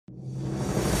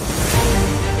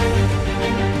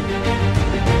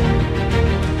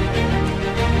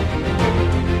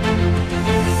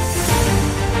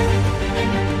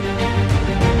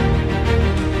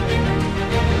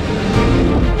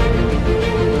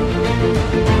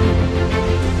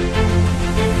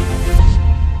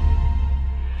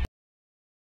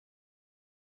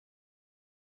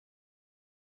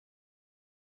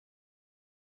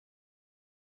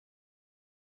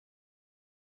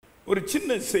ஒரு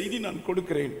சின்ன செய்தி நான்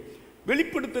கொடுக்கிறேன்.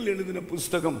 வெளிப்படுத்தல் எழுதின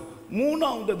புஸ்தகம்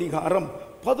 3வது அதிகாரம்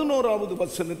 11வது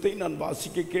வசனத்தை நான்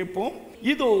வாசிக்க கேட்போம்.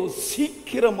 இதோ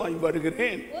சீக்கிரமாய்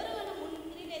வருகிறேன்,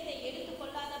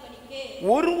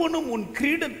 ஒருவனும் உன்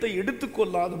கிரீடத்தை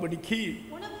எடுத்துக்கொள்ளாதபடிக்கு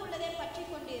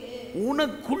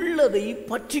உனக்குள்ளதை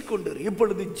பற்றி கொண்டிரு.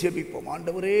 இப்பொழுது ஜெபிப்போம்.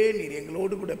 ஆண்டவரே, நீர்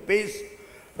எங்களோடு கூட பேசு.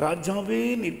 ராஜாவே,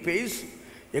 நீர் பேசு,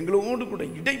 எங்களோடு கூட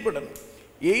இடைப்படணும்.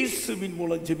 இயேசுவின்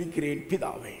மூலம் ஜெபிக்கிறேன்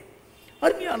பிதாவே.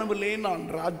 அருமையானவர்களே, நான்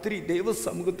ராத்திரி தேவ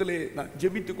சமூகத்திலே நான்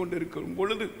ஜெபித்து கொண்டிருக்கும்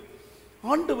பொழுது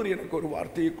ஆண்டவர் எனக்கு ஒரு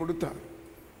வார்த்தையை கொடுத்தார்.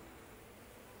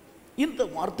 இந்த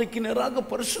வார்த்தைக்கு நேராக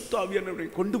பரிசுத்த ஆவியானவரை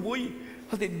கொண்டு போய்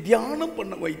அதை தியானம்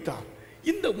பண்ண வைத்தார்.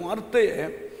 இந்த வார்த்தையை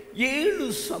 7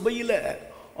 சபையில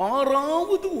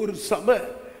 6வது ஒரு சபை,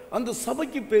 அந்த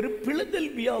சபைக்கு பேரு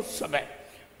பிலதெல்பியா சபை.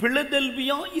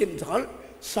 பிலதெல்பியா என்றால்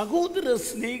சகோதர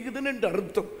சிநேகிதன் என்று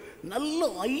அர்த்தம். நல்ல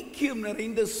ஐக்கியம்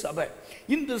நிறைந்த சபை.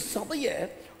 இந்த சபையை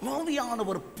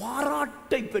ஆவியானவர்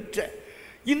பாராட்டை பெற்ற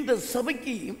இந்த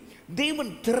சபைக்கு தேவன்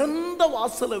திறந்த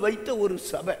வாசலை வைத்த ஒரு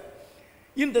சபை.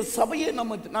 இந்த சபையை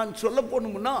நான் சொல்ல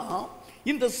போனோம்னா,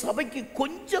 இந்த சபைக்கு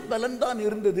கொஞ்சம் பலன் தான்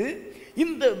இருந்தது.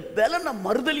 இந்த பலனை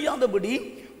மறுதலியாதபடி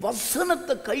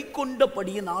வசனத்தை கை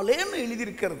கொண்டபடியினாலேன்னு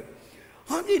எழுதியிருக்கிறது.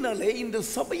 ஆகையினாலே இந்த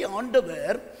சபையை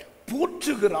ஆண்டவர்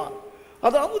போற்றுகிறார்.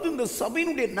 அதாவது இந்த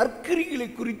சபையினுடைய நற்கிரிகளை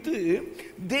குறித்து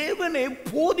தேவனே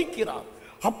போதிக்கிறார்.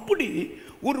 அப்படி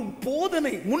ஒரு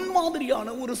போதனை முன்மாதிரியான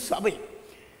ஒரு சபை.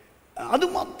 அது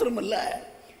மாத்திரமல்ல,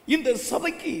 இந்த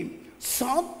சபைக்கு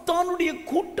சாத்தானுடைய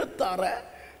கூட்டத்தார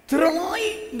திரளாய்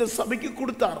இந்த சபைக்கு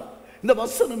கொடுத்தார். இந்த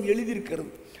வசனம்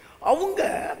எழுதியிருக்கிறது. அவங்க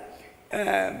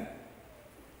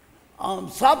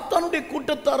சாத்தானுடைய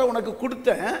கூட்டத்தார உனக்கு கொடுத்த,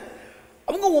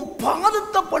 அவங்க உன்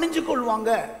பாதத்தை பணிஞ்சு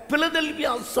கொள்வாங்க.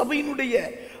 பிலதெல்பியா சபையினுடைய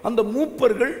அந்த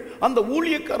மூப்பர்கள், அந்த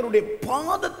ஊழியக்காரருடைய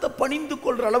பாதத்தை பணிந்து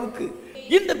கொள்ற அளவுக்கு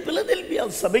இந்த பிலதெல்பியா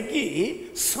சபைக்கு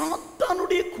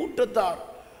சாத்தானுடைய கூட்டத்தார்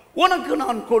உனக்கு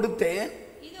நான் கொடுத்தேன்.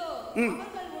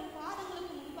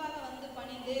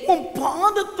 உன்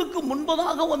பாதத்துக்கு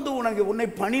முன்பதாக வந்து உன்னை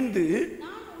பணிந்து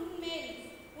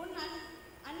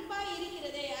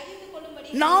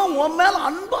நான் உன் மேல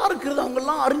அன்பா இருக்கிறது அவங்க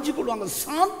எல்லாம் அறிஞ்சு கொள்வாங்க.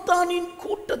 சாத்தானின்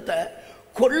கூட்டத்தை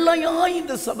கொள்ளையாய்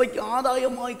இந்த சபைக்கு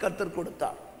ஆதாயமாய் கர்த்தர்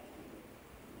கொடுத்தார்.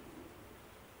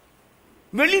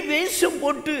 வெளி வேஷம்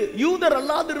போட்டு யூதர்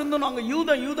அல்லாது இருந்தும் நாங்க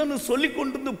யூதன்னு சொல்லி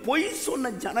கொண்டிருந்து பொய்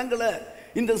சொன்ன ஜனங்களை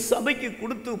இந்த சபைக்கு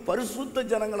கொடுத்து பரிசுத்த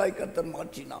ஜனங்களாய் கர்த்தர்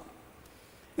மாற்றினார்.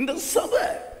 இந்த சபை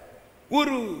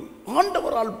ஒரு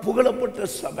ஆண்டவரால் புகழப்பட்ட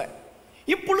சபை.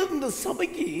 இப்பொழுது இந்த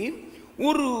சபைக்கு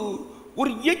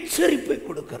ஒரு எச்சரிப்பை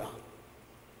கொடுக்கிறார்.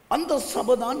 அந்த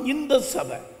சபை தான் இந்த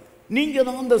சபை. நீங்க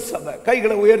தான் அந்த சபை.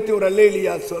 கைகளை உயர்த்தி ஒரு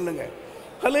அல்லேலூயா சொல்லுங்க.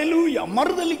 அல்லேலூயா.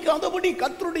 மறுதலிக்காதபடி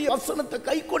கர்த்தருடைய வசனத்தை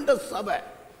கை கொண்ட சபை.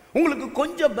 உங்களுக்கு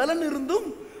கொஞ்சம் பலன் இருந்தும்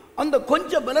அந்த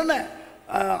கொஞ்சம் பலனை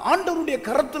ஆண்டவருடைய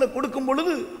கரத்தில் கொடுக்கும்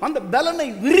பொழுது அந்த பலனை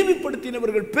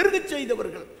விரிவுபடுத்தினவர்கள், பெருக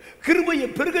செய்தவர்கள், கிருபையை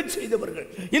பெருக செய்தவர்கள்.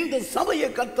 இந்த சபையை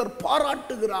கர்த்தர்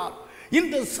பாராட்டுகிறார்.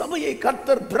 இந்த சபையை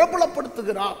கர்த்தர்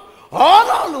பிரபலப்படுத்துகிறார்.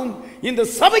 ஆனாலும் இந்த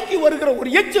சபைக்கு வருகிற ஒரு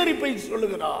எச்சரிப்பை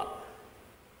சொல்லுகிறார்.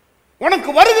 உனக்கு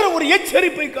வருகிற ஒரு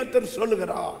எச்சரிப்பை கர்த்தர்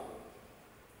சொல்லுகிறார்.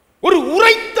 ஒரு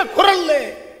உரைத்த குரல்ல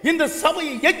இந்த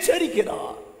சபையை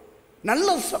எச்சரிக்கிறார். நல்ல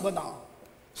சபைதான்,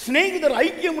 சிநேகிதர்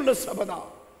ஐக்கியம் உள்ள சபைதான்.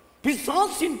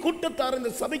 பிசாசின் கூட்டத்தார்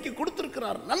இந்த சபைக்கு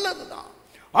கொடுத்திருக்கிறார், நல்லதுதான்.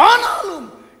 ஆனாலும்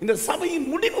இந்த சபையின்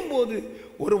முடிவும் போது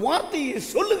ஒரு வார்த்தையை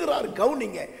சொல்லுகிறார்.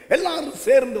 கவனிங்க, எல்லாரும்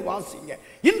சேர்ந்து வாசிங்க.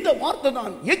 இந்த வார்த்தை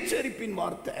தான் எச்சரிப்பின்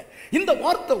வார்த்தை. இந்த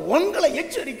வார்த்தை உங்களை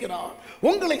எச்சரிக்கிறார்,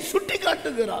 உங்களை சுட்டி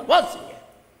காட்டுகிறார். வாசிங்க.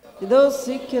 இதோ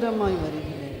சீக்கிரமாய்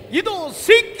வருகிறேன், இதோ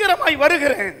சீக்கிரமாய்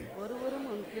வருகிறேன்,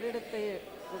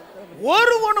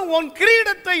 ஒருவனும் உன்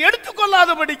கிரீடத்தை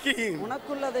எடுத்துக்கொள்ளாதபடிக்கு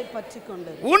உனக்குள்ளதை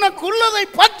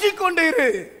பற்றி கொண்டிரு.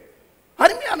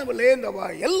 அருமையானவர்களே, இந்த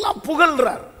எல்லாம்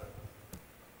புகழ்றார்.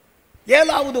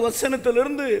 7வது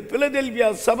வசனத்திலிருந்து பிலதெல்பியா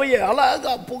சபையை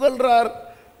அழகா புகழ்றார்.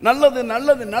 நல்லது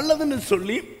நல்லது நல்லதுன்னு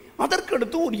சொல்லி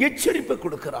அதற்கடுத்து ஒரு எச்சரிப்பை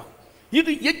கொடுக்கிறார்.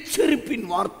 இது எச்சரிப்பின்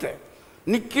வார்த்தை.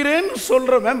 நிக்கிறேன்னு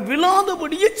சொல்றவன்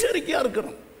விழாதபடி எச்சரிக்கையா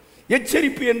இருக்கணும்.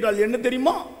 எச்சரிப்பு என்றால் என்ன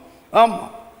தெரியுமா? ஆமா,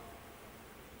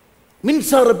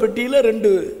 மின்சார பெட்டியில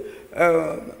 2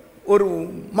 ஒரு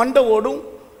மண்டவோடும்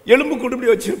எலும்பு குடும்பி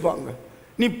வச்சிருப்பாங்க.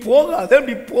 நீ போகாத,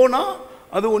 அப்படி போனா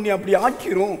அது உன்னை அப்படி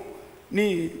ஆக்கிரும், நீ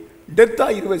டெத்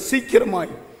ஆகிருவ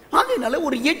சீக்கிரமாய். அதனால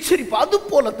ஒரு எச்சரிப்பு. அது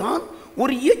போலதான்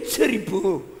ஒரு எச்சரிப்பு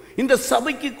இந்த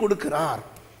சபைக்கு கொடுக்கிறார்.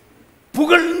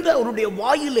 புகழ்ந்த அவருடைய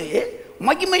வாயிலே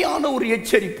மகிமையான ஒரு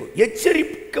எச்சரிப்பு.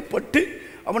 எச்சரிக்கப்பட்டு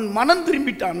அவன் மனம்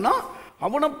திரும்பிட்டான்னா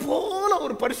அவனை போல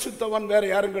ஒரு பரிசுத்தவன் வேற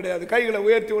யாரும் கிடையாது. கைகளை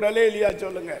உயர்த்தி ஒரு அல்லேலூயா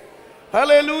சொல்லுங்க.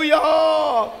 ஹல்லேலூயா,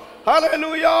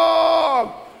 ஹல்லேலூயா.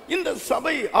 இந்த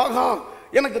சபை ஆகா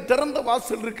எனக்கு திறந்த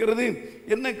வாசல் இருக்கிறது,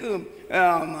 எனக்கு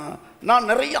நான்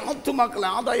நிறைய ஆத்துமாக்களை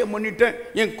ஆதாயம் பண்ணிட்டேன்,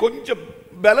 என் கொஞ்சம்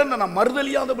பலனை நான்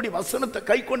மறுதலியாதபடி வசனத்தை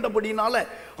கை கொண்டபடினால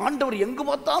ஆண்டவர் எங்கு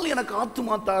பார்த்தாலும் எனக்கு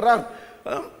ஆத்துமா தாரார்,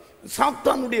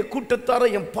 சாத்தானுடைய கூட்டத்தார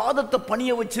என் பாதத்தை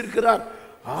பணிய வச்சிருக்கிறார்.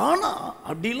 ஆனா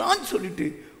அப்படிலாம் சொல்லிட்டு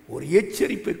ஒரு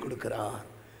எச்சரிப்பை கொடுக்கிறார்.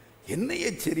 என்ன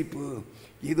எச்சரிப்பு?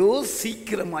 இதோ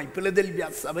சீக்கிரமாய் பிலதெல்பியா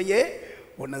சபையே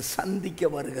உன்னை சந்திக்க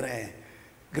வருகிறேன்.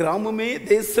 கிராமமே,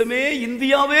 தேசமே,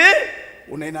 இந்தியாவே,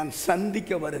 உன்னை நான்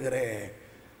சந்திக்க வருகிறேன்.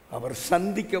 அவர்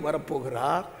சந்திக்க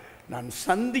வரப்போகிறார். நான்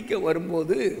சந்திக்க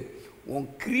வரும்போது உன்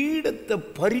கிரீடத்தை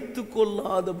பறித்து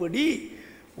கொள்ளாதபடி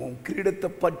உன் கிரீடத்தை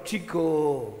பற்றிக்கோ.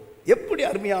 எப்படி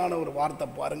அருமையான ஒரு வார்த்தை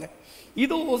பாருங்க.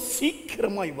 இதோ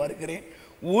சீக்கிரமாய் வருகிறேன்,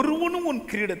 ஒருவனும் உன்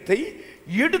கிரீடத்தை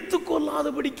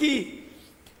எடுத்துக்கொள்ளாதபடிக்கு.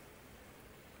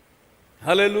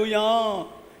 ஹல்லேலூயா.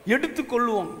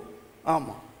 எடுத்துக்கொள்வோம்.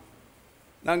 ஆமா,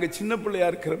 நாங்க சின்ன பிள்ளையா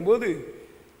இருக்கிற போது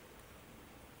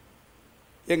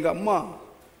எங்க அம்மா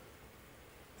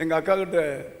எங்க அக்கா கிட்ட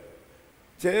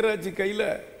ஜெயராஜ் கையில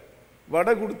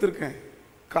வடை கொடுத்துருக்கேன்,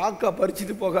 காக்கா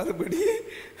பறிச்சுட்டு போகாதபடி.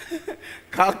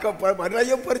 காக்கா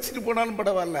வடையை பறிச்சுட்டு போனாலும்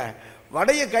பரவாயில்ல,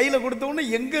 வடையை கையில் கொடுத்தோன்னே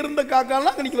எங்கே இருந்த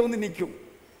காக்காலாம் கணிக்கில் வந்து நிற்கும்.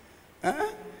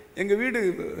 எங்கள் வீடு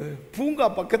பூங்கா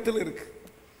பக்கத்தில் இருக்கு,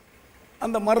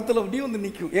 அந்த மரத்தில் அப்படியே வந்து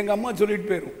நிற்கும். எங்கள் அம்மா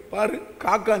சொல்லிட்டு போயிடும், பாரு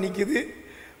காக்கா நிற்குது,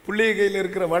 பிள்ளைய கையில்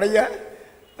இருக்கிற வடையை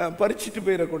பறிச்சுட்டு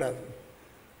போயிடக்கூடாது,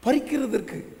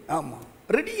 பறிக்கிறதுக்கு ஆமாம்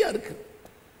ரெடியாக இருக்கு.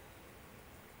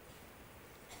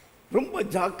 ரொம்ப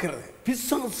ஜாக்கிரதை.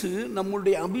 பிசாசு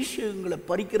நம்மளுடைய அபிஷேகங்களை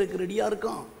பறிக்கிறதுக்கு ரெடியா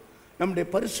இருக்கான், நம்முடைய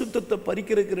பரிசுத்தத்தை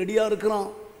பறிக்கிறதுக்கு ரெடியா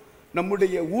இருக்கிறான்,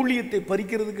 நம்முடைய ஊழியத்தை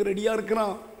பறிக்கிறதுக்கு ரெடியா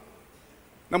இருக்கிறான்.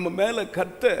 நம்ம மேல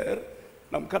கர்த்தர்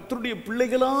நம் கர்த்தருடைய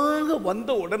பிள்ளைகளாக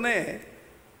வந்த உடனே,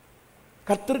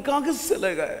 கர்த்தருக்காக சில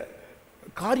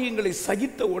காரியங்களை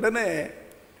சகித்த உடனே,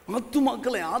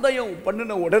 ஆத்துமாக்களை ஆதாயம்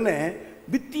பண்ணின உடனே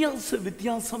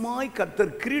வித்தியாசமாய்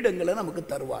கர்த்தர் கிரீடங்களை நமக்கு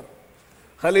தருவார்.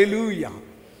 ஹல்லேலூயா.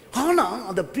 ஆனா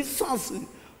அந்த பிசாசு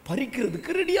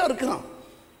பறிக்கிறதுக்கு ரெடியா இருக்கிறான்.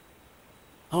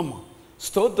 ஆமா,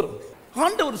 ஸ்தோத்திரம்.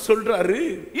 ஆண்டவர் சொல்றாரு,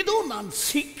 இதோ நான்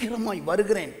சீக்கிரமாய்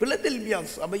வருகிறேன். பிலதெல்பியா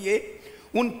சபையே,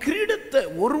 உன் கிரீடத்தை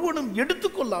ஒருவனும்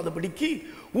எடுத்துக்கொள்ளாதபடிக்கு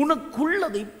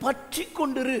உனக்குள்ளதை பற்றி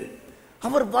கொண்டிரு.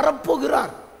 அவர்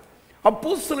வரப்போகிறார்.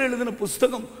 அப்போஸ்தலர் எழுதின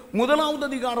புஸ்தகம் 1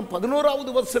 அதிகாரம்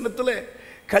 11வது வசனத்தில்,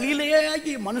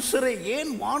 கலிலேயாகிய மனுஷரை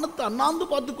ஏன் வானத்தை அண்ணாந்து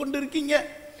பார்த்து கொண்டு இருக்கீங்க?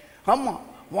 ஆமா,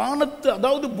 வானத்து,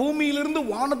 அதாவது பூமியிலிருந்து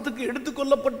வானத்துக்கு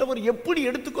எடுத்துக்கொள்ளப்பட்டவர் எப்படி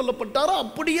எடுத்துக்கொள்ளப்பட்டாரோ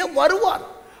அப்படியே வருவார்.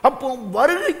 அப்போ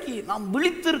வருகைக்கு நாம்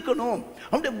விழித்திருக்கணும்.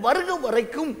 அவருடைய வருகை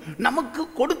வரைக்கும் நமக்கு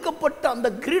கொடுக்கப்பட்ட அந்த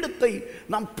கிரீடத்தை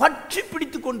நாம் பற்றி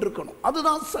பிடித்து கொண்டிருக்கணும்.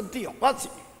 அதுதான் சத்தியம். வாசி.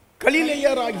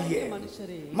 கலிலேயராகிய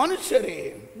மனுஷரே,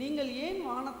 நீங்கள் ஏன்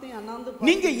வானத்தையே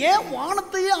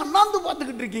அண்ணாந்து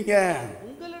பார்த்துக்கிட்டு இருக்கீங்க?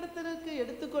 உங்களிடத்திலிருந்து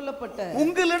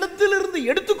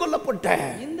எடுத்துக்கொள்ளப்பட்ட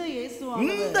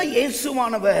இந்த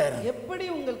இயேசுவானவர் எப்படி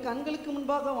உங்கள் கண்களுக்கு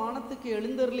முன்பாக வானத்துக்கு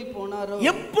எழுந்தருளி போனாரோ,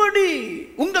 எப்படி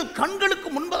உங்கள் கண்களுக்கு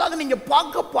முன்பதாக நீங்க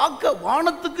பார்க்க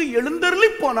வானத்துக்கு எழுந்தருளி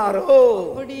போனாரோ,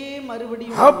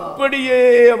 அப்படியே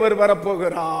அவர்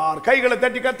வரப்போகிறார். கைகளை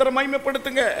தட்டி கர்த்தரை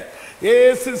மகிமைப்படுத்துங்க.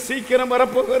 இயேசு சீக்கிரம்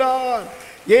வரப்போகிறார்.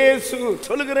 இயேசு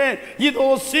சொல்லுகிறேன், இதோ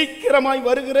சீக்கிரமாய்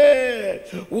வருகிறேன்,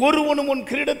 ஒருவனும் உன்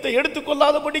கிரீடத்தை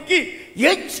எடுத்துக்கொள்ளாதபடிக்கு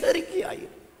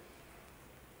எச்சரிக்கையாயிரு.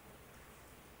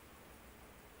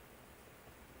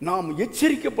 நாம்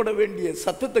எச்சரிக்கப்பட வேண்டிய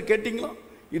சத்தத்தை கேட்டீங்களா?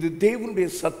 இது தேவனுடைய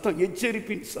சத்தம்,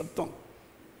 எச்சரிப்பின் சத்தம்.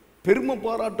 பெருமை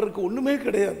பாராட்டுறதுக்கு ஒண்ணுமே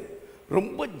கிடையாது.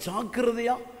 ரொம்ப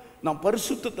ஜாக்கிரதையா நாம்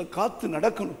பரிசுத்தத்தை காத்து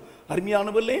நடக்கணும்.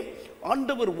 அருமையானவர்களே,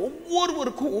 ஆண்டவர்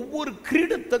ஒவ்வொருவருக்கும் ஒவ்வொரு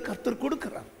கிரீடத்தை கர்த்தர்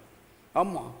கொடுக்கிறார்.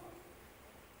 ஆமா,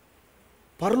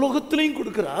 பரலோகத்திலையும்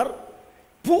கொடுக்கிறார்,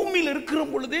 பூமியில் இருக்கிற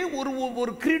பொழுதே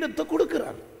ஒரு கிரீடத்தை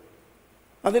கொடுக்கிறார்.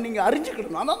 அதை நீங்க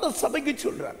அறிஞ்சுக்கணும். நான் அந்த சபைக்கு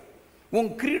சொல்றார்,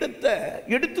 உன் கிரீடத்தை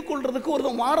எடுத்துக்கொள்றதுக்கு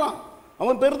ஒருத்தன் மாறான்,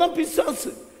 அவன் பேர் தான்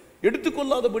பிசாசு.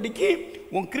 எடுத்துக்கொள்ளாதபடிக்கு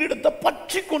உன் கிரீடத்தை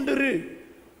பற்றி கொண்டிரு,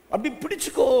 அப்படி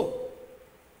பிடிச்சுக்கோ,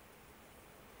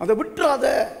 அதை விட்டுறாத.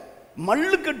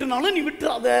 மல்லு கட்டுனாலும் நீ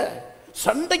விட்டுறாத,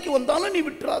 சண்டைக்கு வந்தாலும் நீ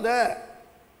விட்டுறாத.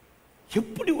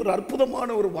 எப்படி ஒரு அற்புதமான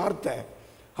ஒரு வார்த்தை.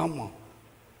 ஆமா,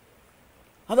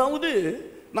 அதாவது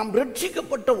நாம்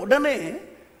ரட்சிக்கப்பட்ட உடனே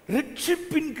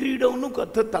ரட்சிப்பின் கிரீடம்னு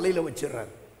கர்த்தர் தலையில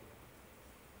வச்சிடறார்.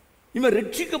 இவன்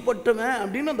ரட்சிக்கப்பட்டவன்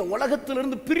அப்படின்னு அந்த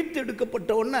உலகத்திலிருந்து பிரித்து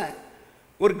எடுக்கப்பட்ட உடனே,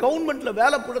 ஒரு கவர்மெண்ட்ல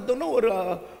வேலை கொடுத்தோன்னா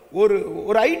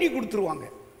ஒரு ஐடி கொடுத்துருவாங்க.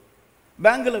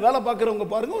 பேங்க்ல வேலை பார்க்குறவங்க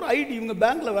பாருங்க, ஒரு ஐடி, இவங்க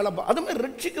பேங்க்ல வேலை அது மாதிரி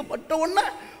ரட்சிக்கப்பட்ட உடனே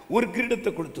ஒரு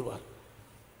கிரீடத்தை கொடுத்துருவார்.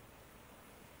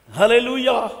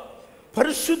 ஹல்லேலூயா.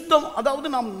 பரிசுத்தம், அதாவது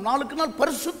நாம் நாளுக்கு நாள்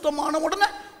பரிசுத்தமான உடனே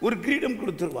ஒரு கிரீடம்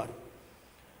கொடுத்துருவார்.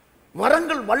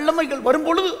 வரங்கள் வல்லமைகள்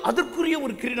வரும்பொழுது அதற்குரிய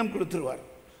ஒரு கிரீடம் கொடுத்துருவார்.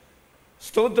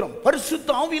 ஸ்தோத்திரம். பரிசுத்த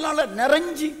ஆவியினால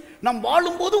நிறைஞ்சி நாம்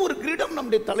வாழும்போது ஒரு கிரீடம்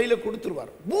நம்முடைய தலையில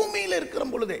கொடுத்துருவார். பூமியில இருக்கிற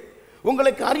பொழுதே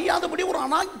உங்களுக்கு அறியாதபடி ஒரு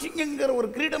அனாய்டிங்கிற ஒரு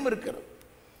கிரீடம் இருக்கிறது.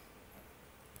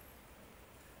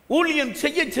 ஊழியம்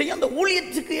செய்ய செய்ய அந்த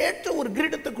ஊழியத்துக்கு ஏற்ற ஒரு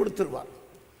கிரீடத்தை கொடுத்துருவார்.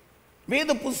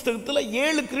 வேத புஸ்தகத்தில்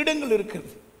 7 கிரீடங்கள்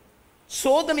இருக்கிறது.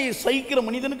 சோதனையை சகிக்கிற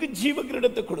மனிதனுக்கு ஜீவ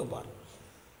கிரீடத்தை கொடுப்பார்.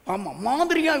 ஆமா,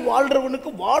 மாதிரியாய் வாழ்றவனுக்கு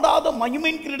வாடாத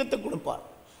மகிமையின் கிரீடத்தை கொடுப்பார்.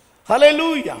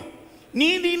 ஹல்லேலூயா.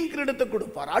 நீதியின் கிரீடத்தை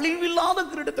கொடுப்பார். அழிவில்லாத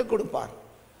கிரீடத்தை கொடுப்பார்.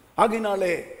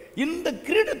 ஆகையினாலே இந்த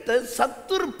கிரீடத்தை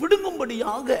சத்துரு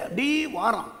பிடுங்கும்படியாக அப்படி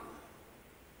வாரான்.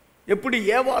 எப்படி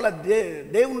ஏவாள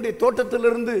தேவனுடைய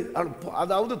தோட்டத்திலிருந்து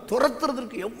அதாவது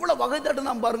துரத்துறதுக்கு எவ்வளவு வகை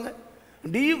தேடினா பாருங்க.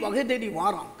 அப்படி வகை தேடி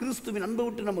வாரான். கிறிஸ்துவின் அன்பை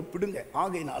விட்டு நம்ம பிடுங்க.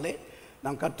 ஆகையினாலே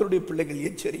நாம் கர்த்தருடைய பிள்ளைகள்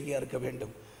எச்சரிக்கையா இருக்க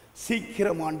வேண்டும்.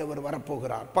 சீக்கிரம் ஆண்டவர்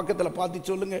வரப்போகிறார். பக்கத்தில் பார்த்து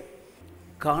சொல்லுங்க.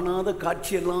 காணாத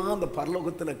காட்சியெல்லாம் அந்த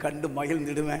பரலோகத்தில் கண்டு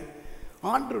மகிழ்ந்துடுவேன்.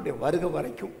 ஆண்டவருடைய வருகை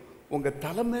வரைக்கும் உங்க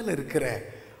தலைமையில் இருக்கிற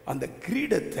அந்த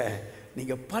கிரீடத்தை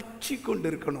நீங்க பற்றி கொண்டு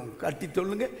இருக்கணும். கட்டி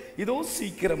சொல்லுங்க, இதோ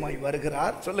சீக்கிரமாய்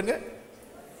வருகிறார். சொல்லுங்க,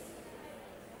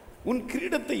 உன்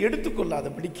கிரீடத்தை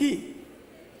எடுத்துக்கொள்ளாதபடிக்கு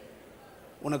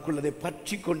உனக்குள்ளதை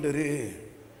பற்றி கொண்டிரு.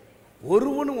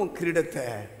 ஒருவனும் உன் கிரீடத்தை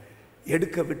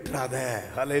எடுக்க விட்டுறாத.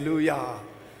 ஹல்லேலூயா,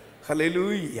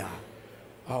 ஹல்லேலூயா.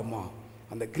 ஆமா,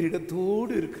 அந்த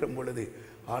கிரீடத்தோடு இருக்கிற பொழுது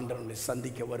ஆண்டவனை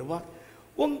சந்திக்க வருவார்.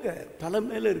 உங்க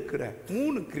தலைமையில் இருக்கிற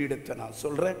 3 கிரீடத்தை நான்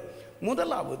சொல்றேன்.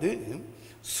 முதலாவது,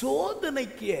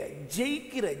 சோதனைக்கு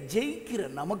ஜெயிக்கிற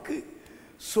நமக்கு,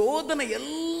 சோதனை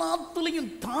எல்லாத்துலையும்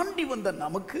தாண்டி வந்த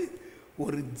நமக்கு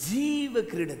ஒரு ஜீவ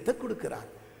கிரீடத்தை கொடுக்கிறார்.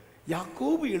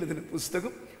 யாக்கோபு எழுதின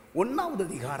புஸ்தகம் 1வது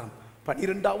அதிகாரம்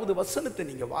 12வது வசனத்தை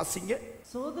நீங்க வாசிங்க.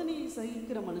 சோதனையை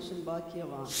சகிக்கிற மனுஷன்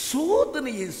பாக்கியவான்.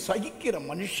 சோதனையை சகிக்கிற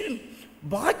மனுஷன்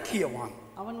பாக்கியவான்.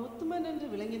 அவன் உத்தமன் என்று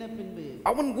விளங்கின பின்பு,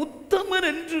 அவன் உத்தமன்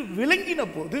என்று விளங்கின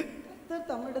போது கர்த்தர்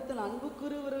தம்மிடத்தில் அன்பு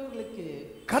கூறுகிறவர்களுக்கு,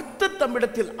 கர்த்தர்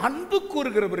தம்மிடத்தில் அன்பு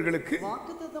கூறுகிறவர்களுக்கு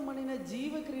வாக்குத்தத்தம் பண்ணின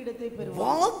ஜீவ கிரீடத்தை பெறுவான்.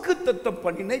 வாக்குத்தத்தம்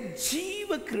பண்ணின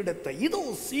ஜீவ கிரீடத்தை. இதோ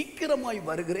சீக்கிரமாய்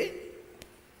வருகிறேன்.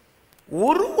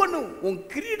 ஒருவனும் உன்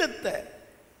கிரீடத்தை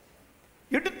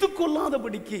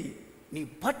எடுத்துக்கொள்ளாதபடிக்கு நீ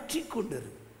பற்றி கொண்டிரு.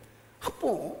 அப்போ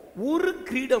ஒரு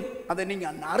கிரீடம், அதை நீங்க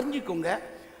அறிஞ்சுக்கோங்க.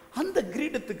 அந்த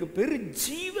கிரீடத்துக்கு பேரு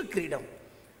ஜீவ கிரீடம்.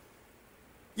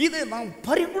 இதை நாம்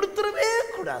பறிகொடுத்துடவே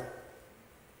கூடாது.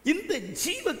 இந்த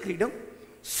ஜீவ கிரீடம்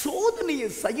சோதனையை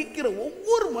சகிக்கிற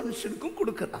ஒவ்வொரு மனுஷனுக்கும்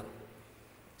கொடுக்கிறார்.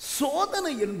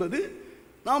 சோதனை என்பது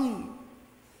நாம்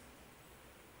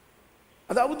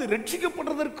அதாவது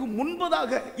ரட்சிக்கப்படுறதற்கு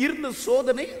முன்பதாக இருந்த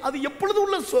சோதனை, அது எப்பொழுது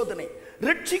உள்ள சோதனை.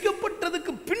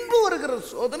 ரட்சிக்கப்பட்டதுக்கு பின்பு வருகிற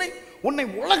சோதனை உன்னை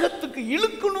உலகத்துக்கு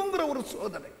இழுக்கணுங்கிற ஒரு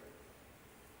சோதனை.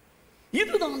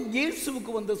 இதுதான்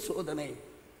இயேசுவுக்கு வந்த சோதனை.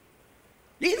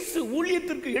 இயேசு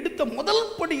ஊழியத்திற்கு எடுத்த முதல்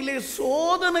படியிலே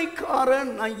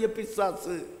சோதனைக்காரன் ஆகிய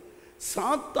பிசாசு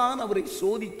சாத்தான் அவரை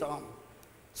சோதித்தான்.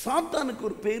 சாத்தானுக்கு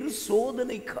ஒரு பேரு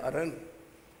சோதனைக்காரன்.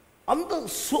 அந்த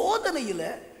சோதனையில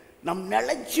நாம்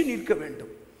நிலைச்சு நிற்க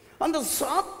வேண்டும். அந்த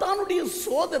சாத்தானுடைய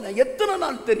சோதனை எத்தனை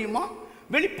நாள் தெரியுமா?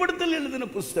 வெளிப்படுத்தல் எழுதின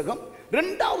புஸ்தகம்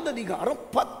 2வது அதிகாரம்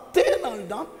 10 நாள்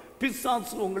தான்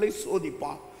பிசாசு உங்களை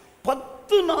சோதிப்பான்.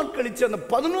 10 நாள் கழிச்சு அந்த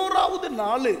 11வது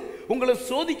நாள் உங்களை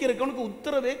சோதிக்கிறதுக்கு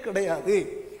உத்தரவே கிடையாது.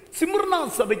 சிம்ர்னா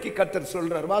சபைக்கு கர்த்தர்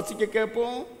சொல்றார், வாசிக்க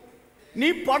கேட்போம். நீ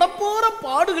படப்போற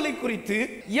பாடுகளை குறித்து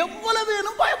எவ்வளவு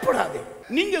வேணும் பயப்படாதே.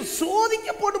 நீங்க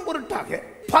சோதிக்கப்படும் பொருட்டாக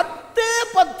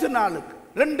 10 நாளுக்கு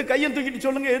 2 கையை தூக்கிட்டு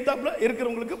சொல்லுங்க, எதிர்த்தாப்புல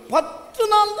இருக்கிறவங்களுக்கு 10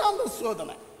 நாள் தான் அந்த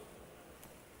சோதனை.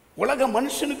 உலக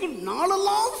மனுஷனுக்கு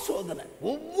நாளெல்லாம் சோதனை.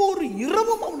 ஒவ்வொரு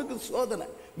இரவும் அவனுக்கு சோதனை.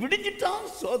 விடிஞ்சிட்டான்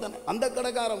சோதனை. அந்த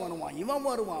கடைக்காரன் வருவான், இவன்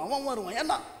வருவான், அவன் வருவான்.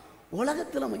 ஏன்னா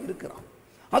உலகத்தில் அவன் இருக்கிறான்.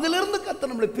 அதுல இருந்து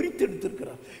கர்த்தர் நம்மளை பிரித்து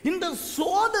எடுத்திருக்கிறார். இந்த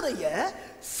சோதனையை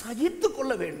சகித்து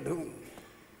கொள்ள வேண்டும்.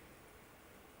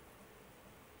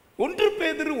 1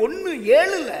 பேதுரு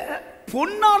 1:7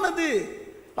 பொன்னானது,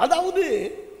 அதாவது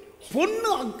பொண்ணு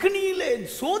அக்னியிலே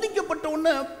சோதிக்கப்பட்ட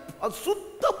உடனே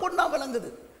சுத்த பொண்ணா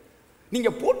விளங்குது. நீங்க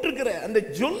போட்டிருக்கிற அந்த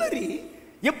ஜுவல்லரி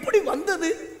எப்படி வந்தது?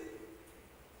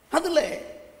 அதுல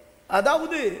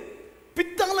அதாவது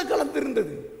பித்தள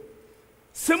கலந்திருந்தது,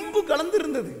 செம்பு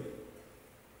கலந்திருந்தது.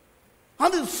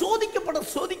 அது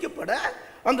சோதிக்கப்பட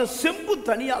அந்த செம்பு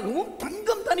தனியாகவும்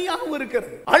தங்கம் தனியாகவும்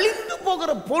இருக்கிறது. அழிந்து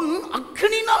போகிற பொன்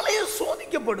அக்னினாலே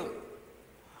சோதிக்கப்படும்.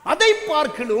 அதை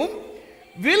பார்க்கலும்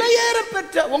விலையேற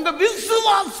பெற்ற உங்க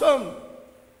விசுவாசம்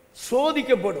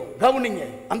சோதிக்கப்படும். கவனிங்க,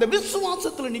 அந்த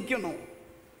விசுவாசத்தில் நிக்கணும்.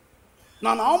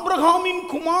 நான் ஆபிரகாமின்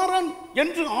குமாரன்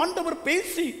என்று ஆண்டவர்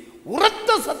பேசி உரத்த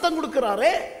சத்தம்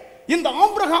கொடுக்கிறாரே, இந்த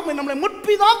ஆபிரகாமை நம்மளை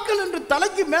முற்பிதாக்கள் என்று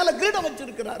தலைக்கு மேல கிரீடம்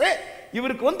வச்சிருக்கிறாரே,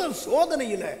 இவருக்கு வந்த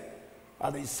சோதனையில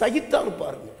அதை சகித்தார்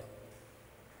பாருங்க.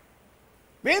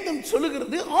 வேதம்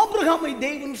சொல்லுகிறது ஆபிரகாமை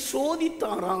தேவன்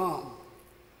சோதித்தாராம்.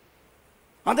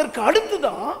 அதற்கு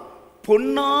அடுத்துதான்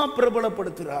பொன்னா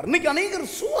பிரபலப்படுத்துறார். இன்னைக்கு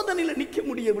அநேகர் சோதனையில நிக்க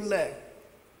முடியவில்லை.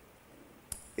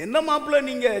 என்ன மாப்பிள்ள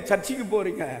நீங்க சர்ச்சுக்கு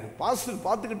போறீங்க, பாஸ்டர்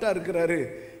பார்த்துக்கிட்டா இருக்கிறாரு,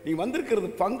 நீங்க வந்திருக்கிறது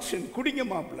ஃபங்க்ஷன், குடிங்க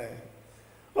மாப்பிள்ள.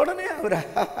 உடனே அவர்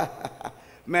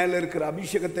மேல இருக்கிற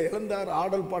அபிஷேகத்தை இழந்தார்,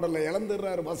 ஆடல் பாடலை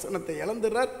இழந்துடுறார், வசனத்தை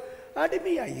இழந்துடுறார்,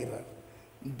 அடிமையாகிறார்.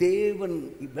 தேவன்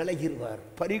விலகிடுவார்,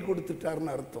 பறி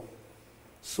கொடுத்துட்டார்னு அர்த்தம்.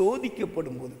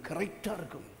 சோதிக்கப்படும் போது கரெக்டா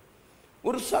இருக்கும்.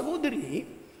 ஒரு சகோதரி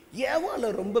ஏவாளை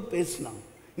ரொம்ப பேசினான்.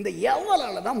 இந்த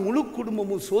ஏவாளால தான் முழு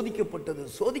குடும்பமும்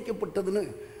சோதிக்கப்பட்டதுன்னு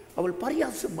அவள்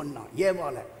பரியாசம் பண்ணான்.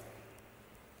 ஏவாளை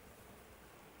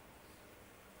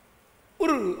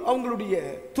ஒரு அவங்களுடைய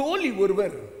தோழி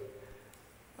ஒருவர்,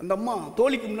 அந்த அம்மா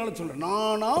தோழிக்கு முன்னால சொல்ற,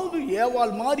 நானாவது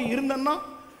ஏவாள் மாதிரி இருந்தேன்னா,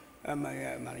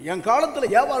 என்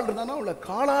காலத்தில் ஏவாள் இருந்தானா அவளை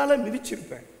காலால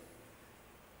மிதிச்சிருப்பேன்.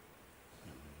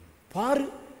 பாரு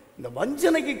இந்த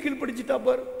வஞ்சனைக்கு கீழ்படிச்சிட்டா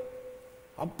பாரு.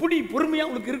 அப்படி பொறுமையா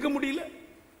அவளுக்கு இருக்க முடியல.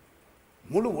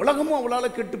 முழு உலகமும்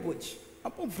அவளால் கெட்டு போச்சு.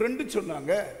 அப்போ ஃப்ரெண்டு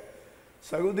சொன்னாங்க,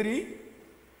 சகோதரி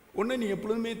உன்னை நீ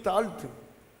எப்பொழுதுமே தாழ்த்து,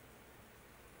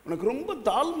 உனக்கு ரொம்ப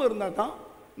தாழ்மை இருந்தால் தான்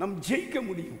நம்ம ஜெயிக்க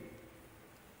முடியும்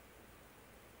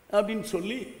அப்படின்னு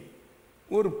சொல்லி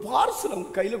ஒரு பார்சல்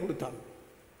அவங்க கையில் கொடுத்தாங்க.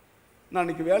 நான்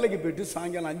இன்னைக்கு வேலைக்கு போயிட்டு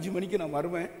சாயங்காலம் 5 மணிக்கு நான்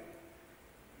வருவேன்.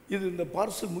 இது இந்த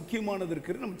பார்சல் முக்கியமானது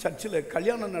இருக்குது. நம்ம சர்ச்சில்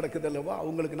கல்யாணம் நடக்குது அல்லவா,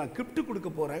 அவங்களுக்கு நான் கிஃப்ட் கொடுக்க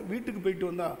போகிறேன். வீட்டுக்கு போயிட்டு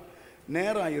வந்தால்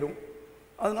நேரம் ஆயிரும்.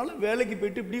 அதனால் வேலைக்கு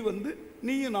போயிட்டு இப்படி வந்து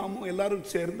நீயும் நாமும் எல்லாரும்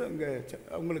சேர்ந்து அங்கே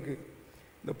அவங்களுக்கு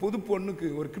இந்த புது பொண்ணுக்கு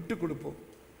ஒரு கிஃப்ட் கொடுப்போம்.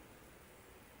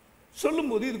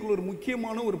 சொல்லும்போது இதுக்குள்ள ஒரு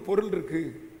முக்கியமான ஒரு பொருள் இருக்குது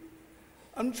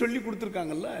அப்படின்னு சொல்லி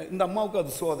கொடுத்துருக்காங்கல்ல. இந்த அம்மாவுக்கு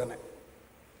அது சோதனை.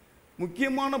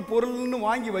 முக்கியமான பொருள்னு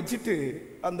வாங்கி வச்சுட்டு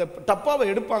அந்த டப்பாவை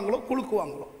எடுப்பாங்களோ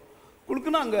குலுக்குவாங்களோ,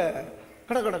 குலுக்குன்னா அங்கே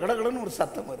கடன்னு ஒரு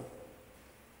சத்தம் வரும்.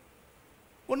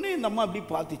 உடனே இந்த அம்மா அப்படி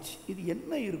பார்த்துச்சு, இது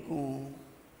என்ன இருக்கும்?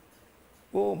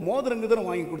 ஓ, மோதிரங்குதான்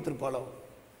வாங்கி கொடுத்துருப்பாளோ,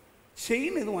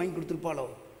 செயின் எதுவும் வாங்கி கொடுத்துருப்பாளோ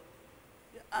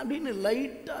அப்படின்னு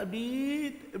லைட்டாக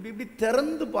அப்படி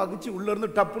திறந்து பார்த்துச்சு. உள்ளேருந்து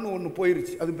டப்புன்னு ஒன்று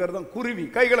போயிருச்சு. அது பேர் தான் குருவி.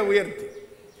 கைகளை உயர்த்தி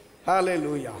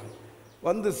ஹல்லேலூயா.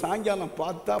 வந்து சாயங்காலம்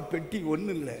பார்த்தா பெட்டி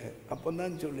ஒன்றும் இல்லை. அப்போ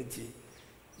தான் சொல்லிச்சு,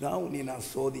 தான் உன்னை நான்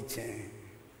சோதித்தேன்,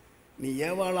 நீ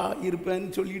ஏவாளா இருப்பேன்னு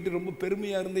சொல்லிட்டு ரொம்ப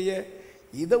பெருமையாக இருந்தையே,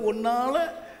 இதை ஒன்றால்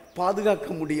பாதுகாக்க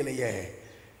முடியலையே.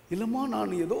 இல்லைம்மா,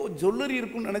 நான் ஏதோ ஜுவல்லரி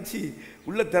இருக்குன்னு நினச்சி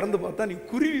உள்ளே திறந்து பார்த்தா நீ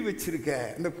குருவி வச்சிருக்க.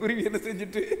 இந்த குருவி என்ன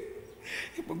செஞ்சுட்டு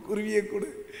இப்போ குருவியை கூட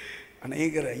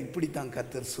அநேகரை இப்படித்தான்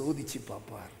கர்த்தர் சோதிச்சு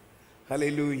பார்ப்பார்.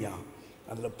 ஹல்லேலூயா.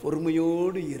 அதில்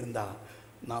பொறுமையோடு இருந்தால்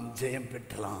நாம் ஜெயம்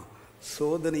பெற்றலாம்.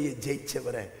 சோதனையை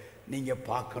ஜெயிச்சவரை நீங்கள்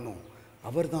பார்க்கணும்.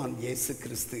 அவர்தான் இயேசு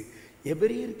கிறிஸ்து.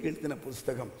 எபிரேயருக்கு எழுதின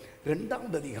புஸ்தகம்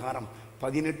 2ஆம் அதிகாரம்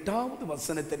 18வது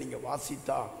வசனத்தை நீங்கள்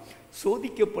வாசித்தா,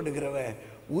 சோதிக்கப்படுகிறவ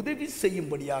உதவி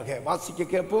செய்யும்படியாக வாசிக்க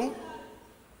கேட்போம்.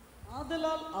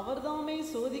 ஆதலால் அவர்தாமே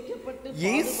சோதிக்கப்பட்டு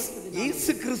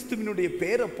இயேசு கிறிஸ்துவினுடைய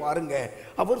பேரை பாருங்க.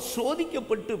 அவர்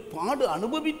சோதிக்கப்பட்டு பாடு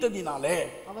அனுபவித்ததினாலே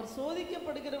அவர்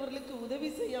சோதிக்கப்படுகிறவர்களுக்கு உதவி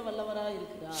செய்ய வல்லவராய்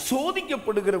இருக்கிறார்.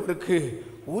 சோதிக்கப்படுகிறவருக்கு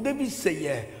உதவி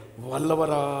செய்ய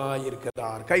வல்லவராய்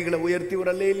இருக்கிறார். கைகளை உயர்த்தி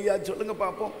ஒரு அல்லேலூயா சொல்லுங்க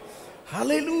பார்ப்போம்.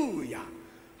 ஹல்லேலூயா.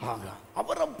 ஆகா,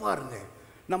 அவரை பாருங்க.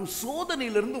 நம்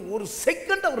சோதனையிலிருந்து ஒரு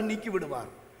செகண்ட் அவர் நீக்கி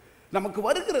விடுவார். நமக்கு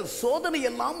வருகிற சோதனை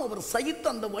எல்லாம் அவர் சகித்து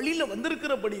அந்த வழியில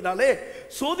வந்திருக்கிறபடினாலே,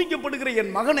 சோதிக்கப்படுகிற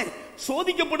என் மகனே,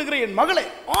 சோதிக்கப்படுகிற என் மகளே,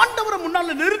 ஆண்டவரை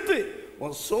முன்னால நிறுத்து,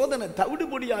 உன் சோதனை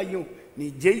தவிடுபடியாயும் நீ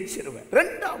ஜெயிச்சிருவ.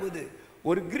 2வது,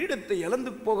 ஒரு கிரீடத்தை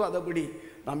இழந்து போகாதபடி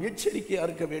நாம் எச்சரிக்கையா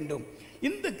இருக்க வேண்டும்.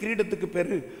 இந்த கிரீடத்துக்கு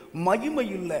பேரு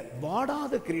மகிமையுள்ள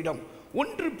வாடாத கிரீடம்.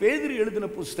 1 பேதுரு எழுதின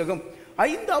புஸ்தகம்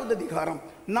 5வது அதிகாரம்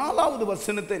 4வது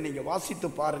வசனத்தை நீங்க வாசித்து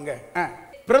பாருங்க.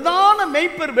 பிரதான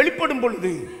மேய்ப்பர் வெளிப்படும்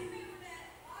பொழுது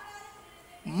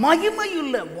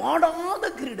மகிமையுள்ள வாடாத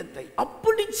கிரீடத்தை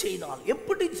அப்படி செய்தால்,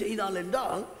 எப்படி செய்தால்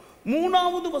என்றால்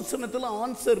 3வது வசனத்தில்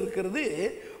ஆன்சர் இருக்கிறது.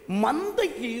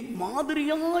 மந்தைக்கு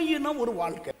மாதிரியான ஒரு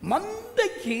வாழ்க்கை,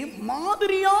 மந்தைக்கு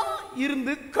மாதிரியா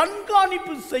இருந்து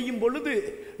கண்காணிப்பு செய்யும் பொழுது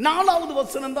 4வது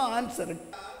வசனம் தான் ஆன்சர்.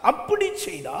 அப்படி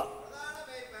செய்தால்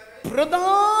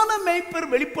பிரதான மேய்ப்பர்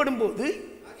வெளிப்படும் போது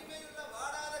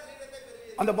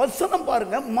அந்த வசனம்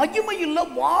பாருங்க, மகிமையுள்ள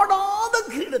வாடாத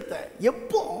கிரீடத்தை.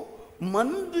 எப்போ?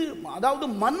 அதாவது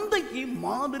மந்தைக்கு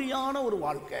மாதிரியான ஒரு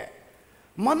வாழ்க்கை.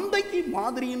 மந்தைக்கு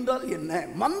மாதிரி என்றால் என்ன?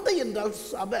 மந்தை என்றால்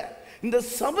சபை. இந்த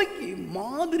சபைக்கு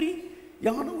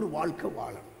மாதிரியான ஒரு வாழ்க்கை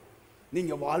வாழணும்.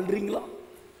 நீங்க வாழ்றீங்களா?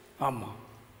 ஆமா.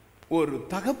 ஒரு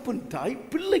தகப்பன் தாய்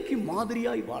பிள்ளைக்கு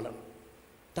மாதிரியாய் வாழணும்.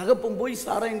 தகப்பன் போய்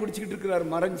சாராயம் குடிச்சிக்கிட்டு இருக்கிறாரு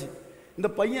மறைஞ்சு. இந்த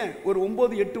பையன் ஒரு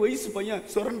 9-8 வயசு பையன்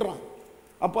சுரண்டான்.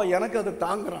 அப்பா எனக்கு அதை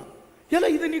தாங்குறான். ஏன்னா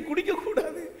இதை நீ குடிக்க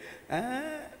கூடாது,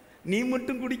 நீ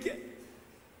மட்டும் குடிக்க.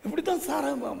 இப்படித்தான்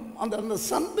சாராயம் அந்த அந்த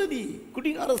சந்ததி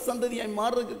குடிகார சந்ததியாய்